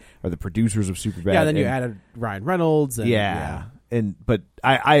Superbad or the producers of Superbad. Yeah, then you and- added Ryan Reynolds. And, Yeah. But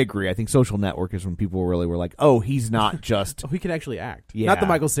I agree. I think Social Network is when people really were like, oh, he's not just. Oh, he can actually act. Yeah. Not that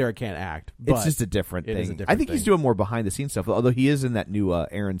Michael Cera can't act. But It's just a different it thing. is a different I think he's thing. doing more behind the scenes stuff, although he is in that new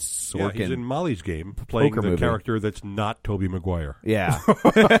Aaron Yeah, Sorkin. he's in Molly's Game, playing Poker the movie. character that's not Tobey Maguire. Yeah.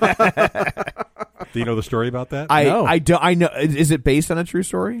 Do you know the story about that? I know. Is it based on a true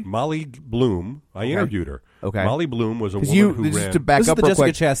story? Molly Bloom. I interviewed her. Okay. Molly Bloom was a woman Because who just ran. to back This is up the real Jessica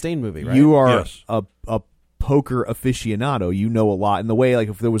quick, Chastain movie, right? you are Yes. a poker aficionado. You know a lot. And the way, like,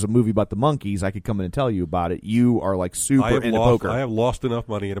 if there was a movie about the monkeys, I could come in and tell you about it. You are like super I have into lost, poker. I have lost enough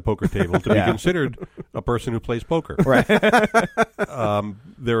money at a poker table to Yeah. be considered a person who plays poker. Right.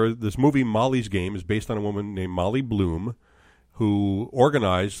 This movie, Molly's Game, is based on a woman named Molly Bloom who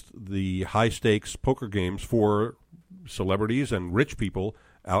organized the high-stakes poker games for celebrities and rich people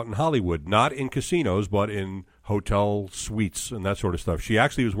out in Hollywood, not in casinos, but in hotel suites and that sort of stuff. She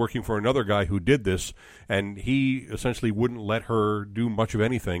actually was working for another guy who did this, and he essentially wouldn't let her do much of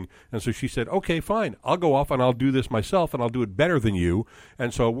anything. And so she said, okay, fine, I'll go off and I'll do this myself, and I'll do it better than you.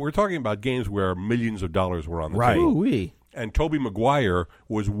 And so we're talking about games where millions of dollars were on the table. Ooh-wee. and Tobey Maguire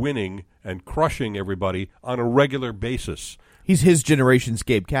was winning and crushing everybody on a regular basis. He's his generation's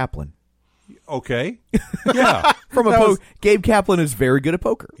Gabe Kaplan. Okay. Yeah. Gabe Kaplan is very good at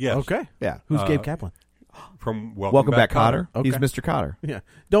poker. Yes. Okay. Yeah. Who's Gabe Kaplan? From Welcome Back, Kotter. Okay. He's Mr. Kotter. Yeah.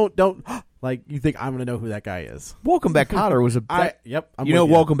 Don't like you think I'm going to know who that guy is. Welcome Back, Kotter was a. Yep. I'm you know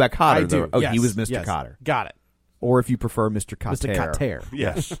with Welcome Back, Kotter. I do. He was Mr. Kotter. Got it. Or if you prefer, Mr. Kotter. Mr. Kotter.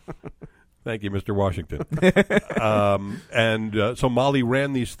 Yes. Thank you, Mr. Washington. So Molly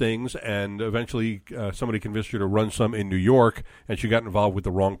ran these things, and eventually somebody convinced her to run some in New York, and she got involved with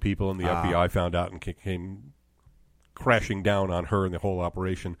the wrong people, and the FBI found out and came crashing down on her and the whole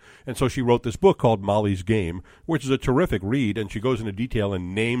operation. And so she wrote this book called Molly's Game, which is a terrific read, and she goes into detail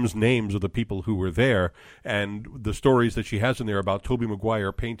and names of the people who were there, and the stories that she has in there about Tobey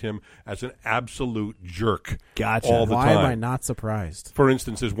Maguire paint him as an absolute jerk all the time. Why am I not surprised? For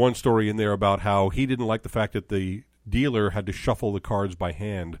instance, there's one story in there about how he didn't like the fact that the dealer had to shuffle the cards by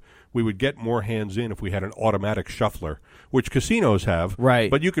hand. We would get more hands in if we had an automatic shuffler, which casinos have.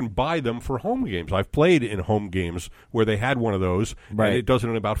 Right. But you can buy them for home games. I've played in home games where they had one of those, and it does it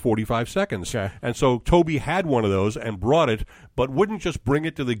in about 45 seconds. Okay. And so Toby had one of those and brought it, but wouldn't just bring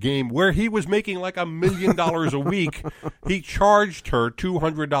it to the game where he was making like $1 million a week. He charged her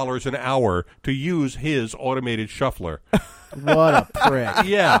 $200 an hour to use his automated shuffler. What a prick.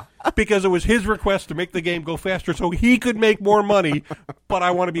 Yeah, because it was his request to make the game go faster so he could make more money, but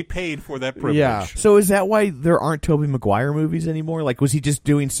I want to be paid for that privilege. Yeah. So is that why there aren't Tobey Maguire movies anymore? Like, was he just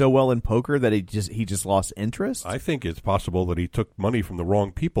doing so well in poker that he just lost interest? I think it's possible that he took money from the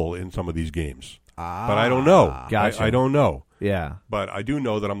wrong people in some of these games. But I don't know. Gotcha. I don't know. Yeah. But I do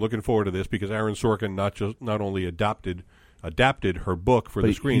know that I'm looking forward to this because Aaron Sorkin not only adapted her book for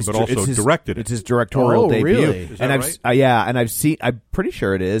the screen, but also directed it. It's his directorial debut. Really? Is that right? Yeah, and I've seen. I'm pretty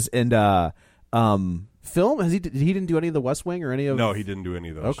sure it is. And Film? He didn't do any of the West Wing or any of? No, he didn't do any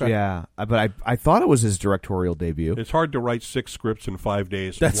of those. Okay. Yeah, but I thought it was his directorial debut. It's hard to write 6 scripts in 5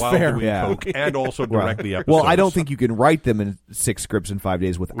 days That's while fair. doing Yeah. coke and also direct the episodes. Well, I don't think you can write them in 6 scripts in 5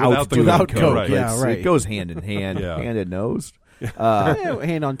 days without the doing coke, coke. right. Yeah, right. It goes hand in hand, Yeah. hand in nose.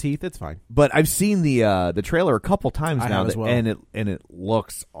 Hand on teeth. It's fine. But I've seen the trailer a couple times I now, have as well. and it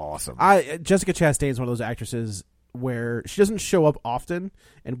looks awesome. Jessica Chastain is one of those actresses where she doesn't show up often,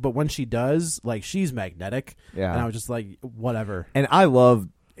 but when she does, like, she's magnetic. Yeah. And I was just like, whatever. And I love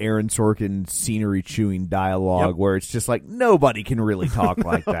Aaron Sorkin's scenery chewing dialogue, where it's just like nobody can really talk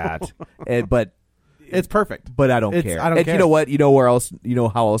like that. But it's perfect. But I don't care. I don't and care. you know what? You know where else? You know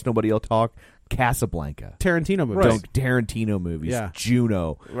how else nobody will talk? Casablanca. Tarantino movies. Don't Tarantino movies. Yeah.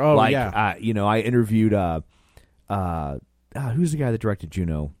 Juno. Oh, like, yeah. I interviewed who's the guy that directed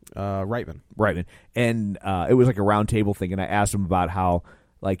Juno? Reitman. And it was like a round table thing, and I asked him about how,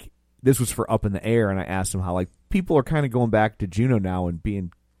 like, this was for Up in the Air, and I asked him how, like, people are kind of going back to Juno now and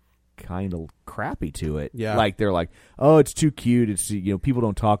being kind of crappy to it. Yeah. Like, they're like, oh, it's too cute. It's, people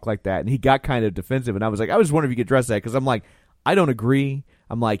don't talk like that. And he got kind of defensive, and I was like, I was wondering if you could address that, because I'm like, I don't agree.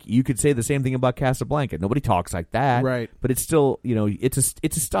 I'm like, you could say the same thing about Casablanca. Nobody talks like that. Right. But it's still, it's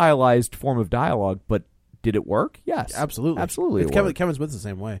a stylized form of dialogue, but did it work? Yes. Absolutely. Absolutely. Kevin Smith's the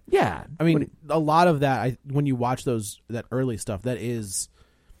same way. Yeah. I mean, a lot of that, when you watch that early stuff, that is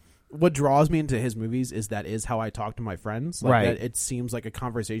what draws me into his movies. Is how I talk to my friends. Like, right. That it seems like a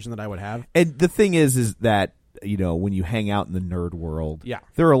conversation that I would have. And the thing is that, when you hang out in the nerd world,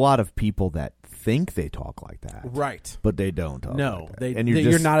 there are a lot of people that think they talk like that, right? But they don't talk. No, like that. and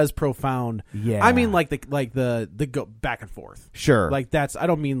you're not as profound. Yeah, I mean, like the go back and forth. Sure, like that's. I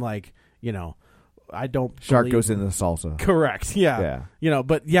don't mean like I don't. Shark goes into the salsa. Correct. Yeah.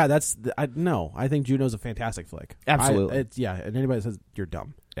 But yeah, that's. I think Juno's a fantastic flick. Absolutely. And anybody that says you're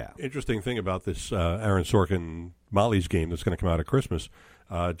dumb. Yeah. Interesting thing about this Aaron Sorkin Molly's Game that's going to come out at Christmas.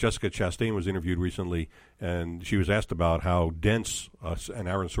 Jessica Chastain was interviewed recently, and she was asked about how dense an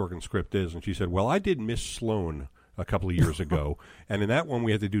Aaron Sorkin script is, and she said, well, I did Miss Sloane a couple of years ago, and in that one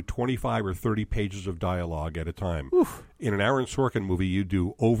we had to do 25 or 30 pages of dialogue at a time. Oof. In an Aaron Sorkin movie, you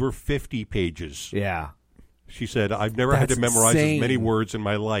do over 50 pages. Yeah. She said, I've never had to memorize as many words in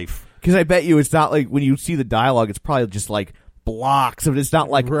my life. Because I bet you it's not like when you see the dialogue, it's probably just like blocks of it. It's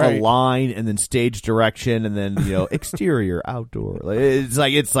not like a line and then stage direction and then exterior, outdoor. It's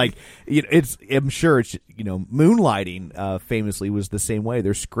like I'm sure it's Moonlighting famously was the same way.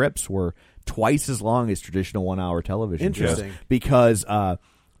 Their scripts were twice as long as traditional 1-hour television. Interesting. Shows because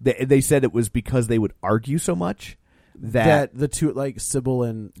they said it was because they would argue so much. That the two, like Sybil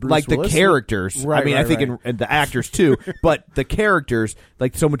and Bruce like Willis, the characters, right, I mean, right, I think and the actors too, but the characters,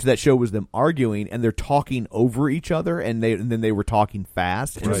 like so much of that show was them arguing and they're talking over each other, and then they were talking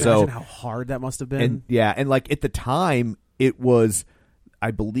fast. Can you so imagine how hard that must have been? And like at the time, it was,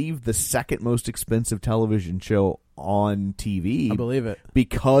 I believe, the second most expensive television show on TV. I believe it.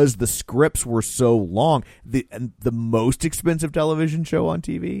 Because the scripts were so long. The most expensive television show on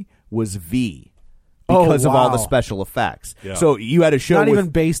TV was V. Because of all the special effects. Yeah. So you had a show not even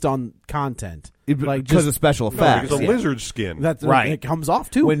based on content. Like because of special effects. Because of lizard skin. That's right. It comes off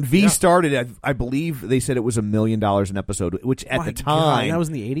too. When V started, I believe they said it was $1 million an episode, which at the time that was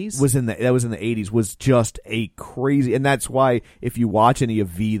in the 80s. That was in the 80s. Was just a crazy, and that's why if you watch any of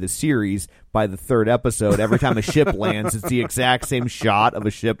V the series, by the third episode, every time a ship lands, it's the exact same shot of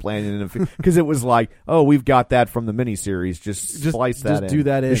a ship landing because it was like, oh, we've got that from the miniseries. Just splice that in. Just do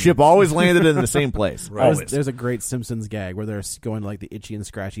that in. The ship always landed in the same place. Right. There's a great Simpsons gag where they're going to like the Itchy and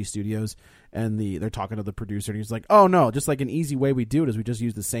Scratchy Studios, and they're talking to the producer, and he's like, "Oh no, just like an easy way we do it is we just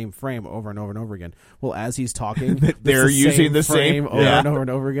use the same frame over and over and over again." Well, as he's talking, they're using the same over and over and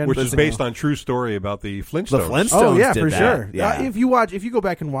over again, which is based on true story about the Flintstones. The Flintstones, oh yeah, did for that. sure. Yeah. If you go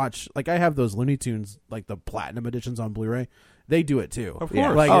back and watch, like I have those Looney Tunes, like the Platinum editions on Blu-ray, they do it too. Of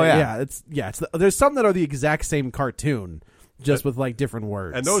course. Like, oh yeah, it's there's some that are the exact same cartoon, just with like different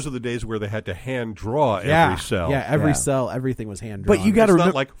words. And those are the days where they had to hand draw every cell. Yeah, every cell, everything was hand drawn. But you got to It's remember,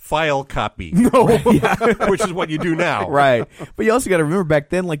 not like file copy, no, which is what you do now. right? But you also got to remember back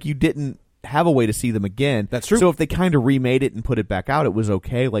then, like you didn't have a way to see them again. That's true. So if they kind of remade it and put it back out, it was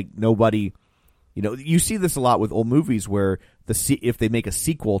okay. Like nobody, you see this a lot with old movies where if they make a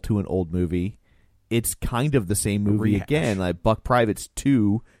sequel to an old movie, it's kind of the same movie again. Like Buck Privates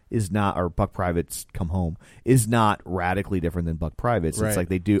 2 is not, or Buck Privates Come Home is not radically different than Buck Privates. Right. It's like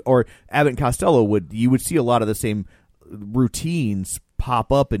they do, or Abbott and Costello you would see a lot of the same routines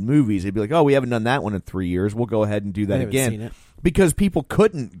pop up in movies. They'd be like, oh, we haven't done that one in 3 years. We'll go ahead and do that I haven't again. seen it. Because people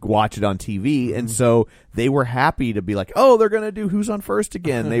couldn't watch it on TV, and so they were happy to be like, "Oh, they're going to do Who's on First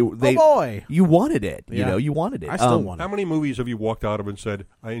again." They, oh boy, you wanted it, Yeah. you wanted it. I still want it. How many movies have you walked out of and said,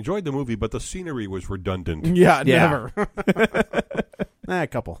 I enjoyed the movie, but the scenery was redundant? Yeah, Yeah. never. A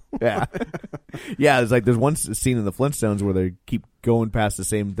couple. Yeah, yeah. It's like there's one scene in the Flintstones where they keep going past the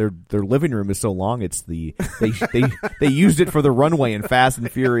same. Their living room is so long. It's they used it for the runway in Fast and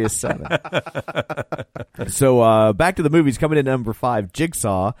Furious 7. So back to the movies. Coming in at number 5,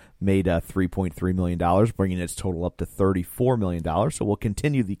 Jigsaw made $3.3 million, bringing its total up to $34 million. So we'll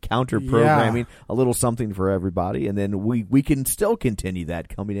continue the counter programming, a little something for everybody, and then we can still continue that.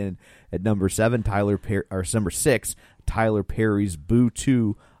 Coming in at number 7, number 6. Tyler Perry's Boo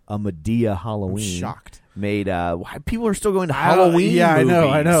 2, A Medea Halloween. I'm shocked. Made why people are still going to Halloween Yeah, movies.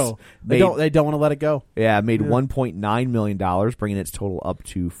 I know. They don't want to let it go. Yeah, made $1.9 million, bringing its total up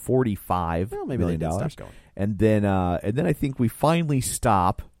to $45 Well, maybe million. they did stop going. And then I think we finally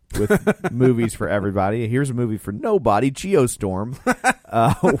stop with movies for everybody. Here's a movie for nobody, Geostorm.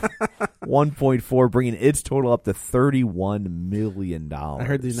 1.4, bringing its total up to $31 million. I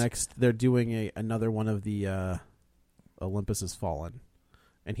heard they're doing another one of the Olympus Has Fallen,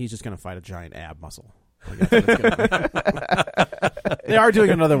 and he's just going to fight a giant ab muscle. They are doing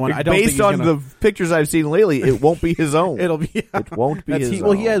another one. I don't Based think on the pictures I've seen lately, it won't be his own. It'll be. It won't be his own.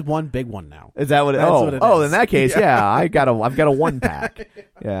 Well, he has one big one now. Is that what? That's what it is. In that case, yeah, I've got a 1-pack.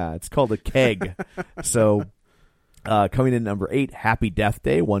 Yeah, it's called a keg. So, coming in number 8, Happy Death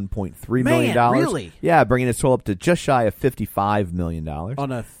Day, $1.3 million. Really? Yeah, bringing its total up to just shy of $55 million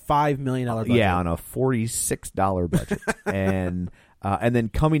On a $5 million budget. Yeah, on a $46 budget. and then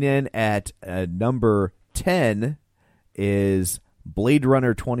coming in at number 10 is Blade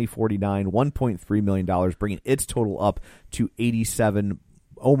Runner 2049, $1.3 million, bringing its total up to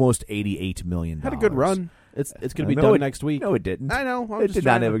almost $88 million. Had a good run. It's going to be No, done it- next week. No, it didn't. I know. I'm It just did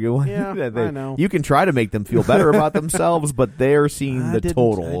not trying have to- a good one. Yeah, I know. You can try to make them feel better about themselves, but they're seeing I the didn't-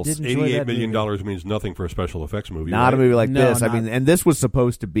 totals. I didn't enjoy $88 that million movie. means nothing for a special effects movie. Not right? a movie like No, this. I not- mean, and this was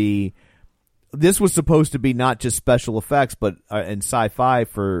supposed to be not just special effects, but and sci-fi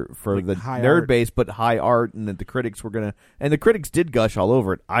for Like the high nerd art. base, but high art, and that the critics were gonna, and the critics did gush all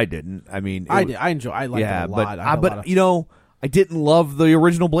over it. I didn't. I mean, I did. I liked it a lot. but I had a lot of- I didn't love the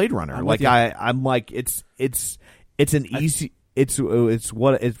original Blade Runner. I'm Like with you. I'm like it's an easy. It's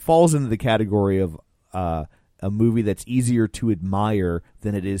what it falls into the category of a movie that's easier to admire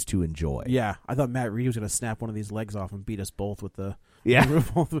than it is to enjoy. Yeah, I thought Matt Reeves was going to snap one of these legs off and beat us both with the. Yeah.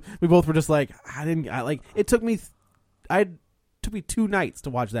 we both were just like, it took me. Took me 2 nights to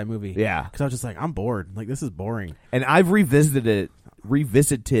watch that movie. Yeah. because I was just like, I'm bored. Like, this is boring. And I've revisited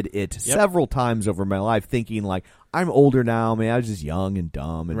it several times over my life, thinking like, I'm older now. Man, I was just young and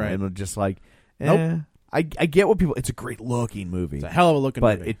dumb, and, Right. and I'm just like, Nope. I get what people. It's a great looking movie. It's a hell of a looking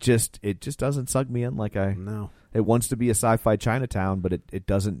but movie. it just doesn't suck me in like I. No. It wants to be a sci-fi Chinatown, but it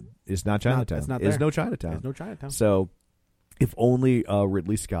doesn't. It's not Chinatown. It's not There's there. no Chinatown. There's no Chinatown. So, If only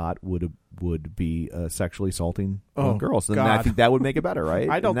Ridley Scott would be sexually assaulting young girls, then I God. think that would make it better, right?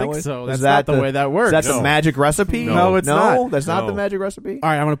 I don't think so. That's Is not the way that works. Is that No. the magic recipe? No, it's not. That's not the magic recipe. All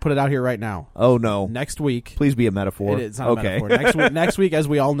right, I'm going to put it out here right now. Oh no! Next week, Please be a metaphor. it's not okay. a metaphor. Next week, as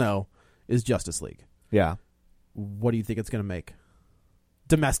we all know, is Justice League. Yeah. What do you think it's going to make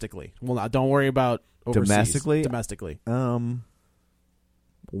domestically? Well, now don't worry about overseas. Domestically?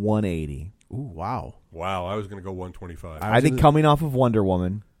 180. Ooh, wow. Wow, I was going to go 125. I think coming off of Wonder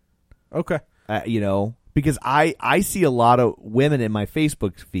Woman, Okay. Because I see a lot of women in my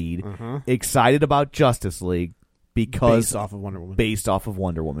Facebook feed excited about Justice League because Based off of Wonder Woman. Based off of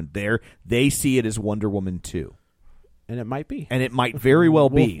Wonder Woman. They see it as Wonder Woman 2. And it might be. And it might very well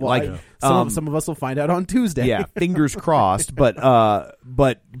be. Some of us will find out on Tuesday. Yeah, fingers crossed. But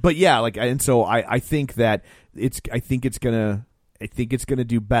yeah, and so I think that I think it's gonna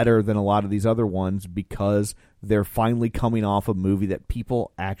do better than a lot of these other ones because they're finally coming off a movie that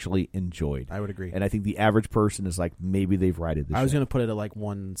people actually enjoyed. I would agree. And I think the average person is like, maybe they've righted this. I was ship. going to put it at like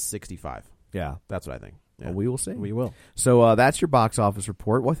 165. Yeah, That's what I think. Yeah. Well, we will see. We will. So that's your box office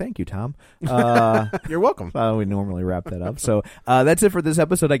report. Well, thank you, Tom. You're welcome. We normally wrap that up. So that's it for this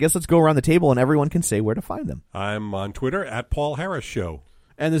episode. I guess let's go around the table and everyone can say where to find them. I'm on Twitter at Paul Harris Show.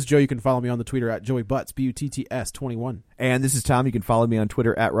 And this is Joe. You can follow me on the Twitter at Joey Butts, BUTTS21. And this is Tom. You can follow me on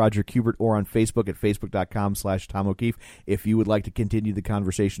Twitter at Roger Kubert or on Facebook at facebook.com/Tom O'Keefe. If you would like to continue the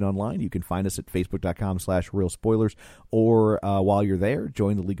conversation online, you can find us at facebook.com/Real Spoilers. Or while you're there,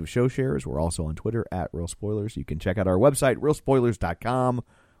 join the League of Show Shares. We're also on Twitter at Real Spoilers. You can check out our website, realspoilers.com,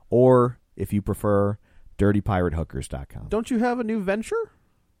 or if you prefer, dirtypiratehookers.com. Don't you have a new venture?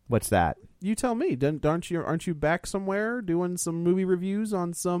 What's that? You tell me. Aren't you back somewhere doing some movie reviews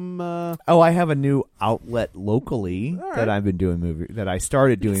on some? I have a new outlet locally All right. that I've been doing that I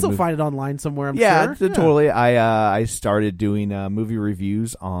started You doing. can still find it online somewhere. I'm yeah, sure. Totally. I started doing movie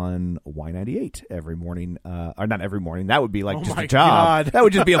reviews on Y98 every morning, or not every morning. That would be like just my a job. God. That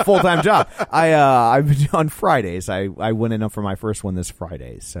would just be a full time job. I've been on Fridays. I went in for my first one this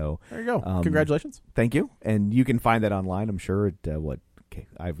Friday. So There you go. Congratulations. Thank you. And you can find that online. I'm sure at Okay,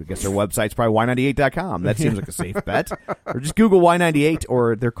 I guess their website's probably y98.com. That seems like a safe bet. Or just Google Y98,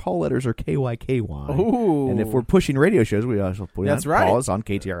 or their call letters are KYKY. Ooh. And if we're pushing radio shows, we also put That's on right. calls on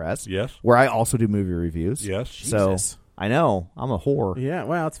KTRS. Yes. Where I also do movie reviews. Yes. So Jesus. I know I'm a whore. Yeah,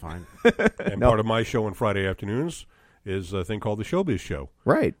 well, it's fine. And part of my show on Friday afternoons is a thing called the Showbiz Show,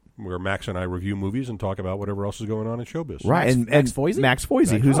 Right. where Max and I review movies and talk about whatever else is going on in showbiz. Right. Max Foisey? Max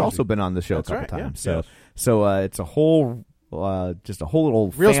Foisey, Max who's Foisey. also been on the show That's a couple right, yeah. times. So Yes. so it's a whole just a whole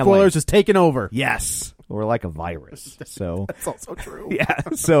little Real family. Spoilers is taking over. Yes. We're like a virus. So That's also true. yeah.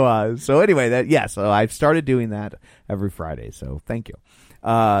 So anyway, so I've started doing that every Friday. So thank you.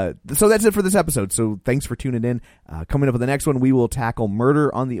 So that's it for this episode. So thanks for tuning in. Coming up with the next one, we will tackle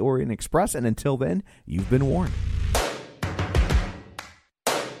Murder on the Orient Express. And until then, you've been warned.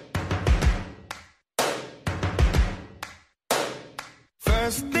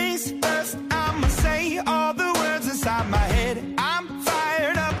 First things first, I'ma say all the words inside my head. I'm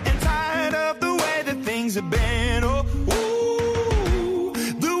fired up and tired of the way that things have been. Oh, ooh,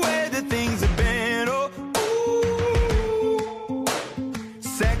 the way that things have been. Oh, ooh.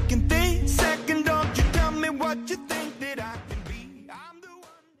 Second thing, second, don't you tell me what you think that I can be. I'm the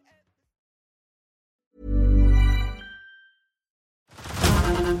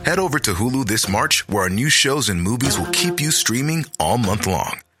one. Head over to Hulu this March, where our new shows and movies will keep you streaming all month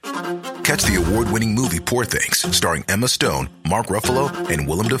long. Catch the award-winning movie Poor Things, starring Emma Stone, Mark Ruffalo, and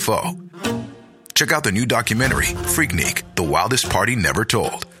Willem Dafoe. Check out the new documentary, Freaknik, The Wildest Party Never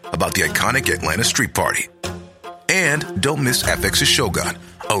Told, about the iconic Atlanta Street Party. And don't miss FX's Shogun,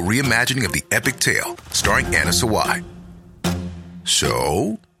 a reimagining of the epic tale, starring Anna Sawai.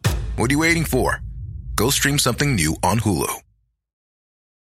 So, what are you waiting for? Go stream something new on Hulu.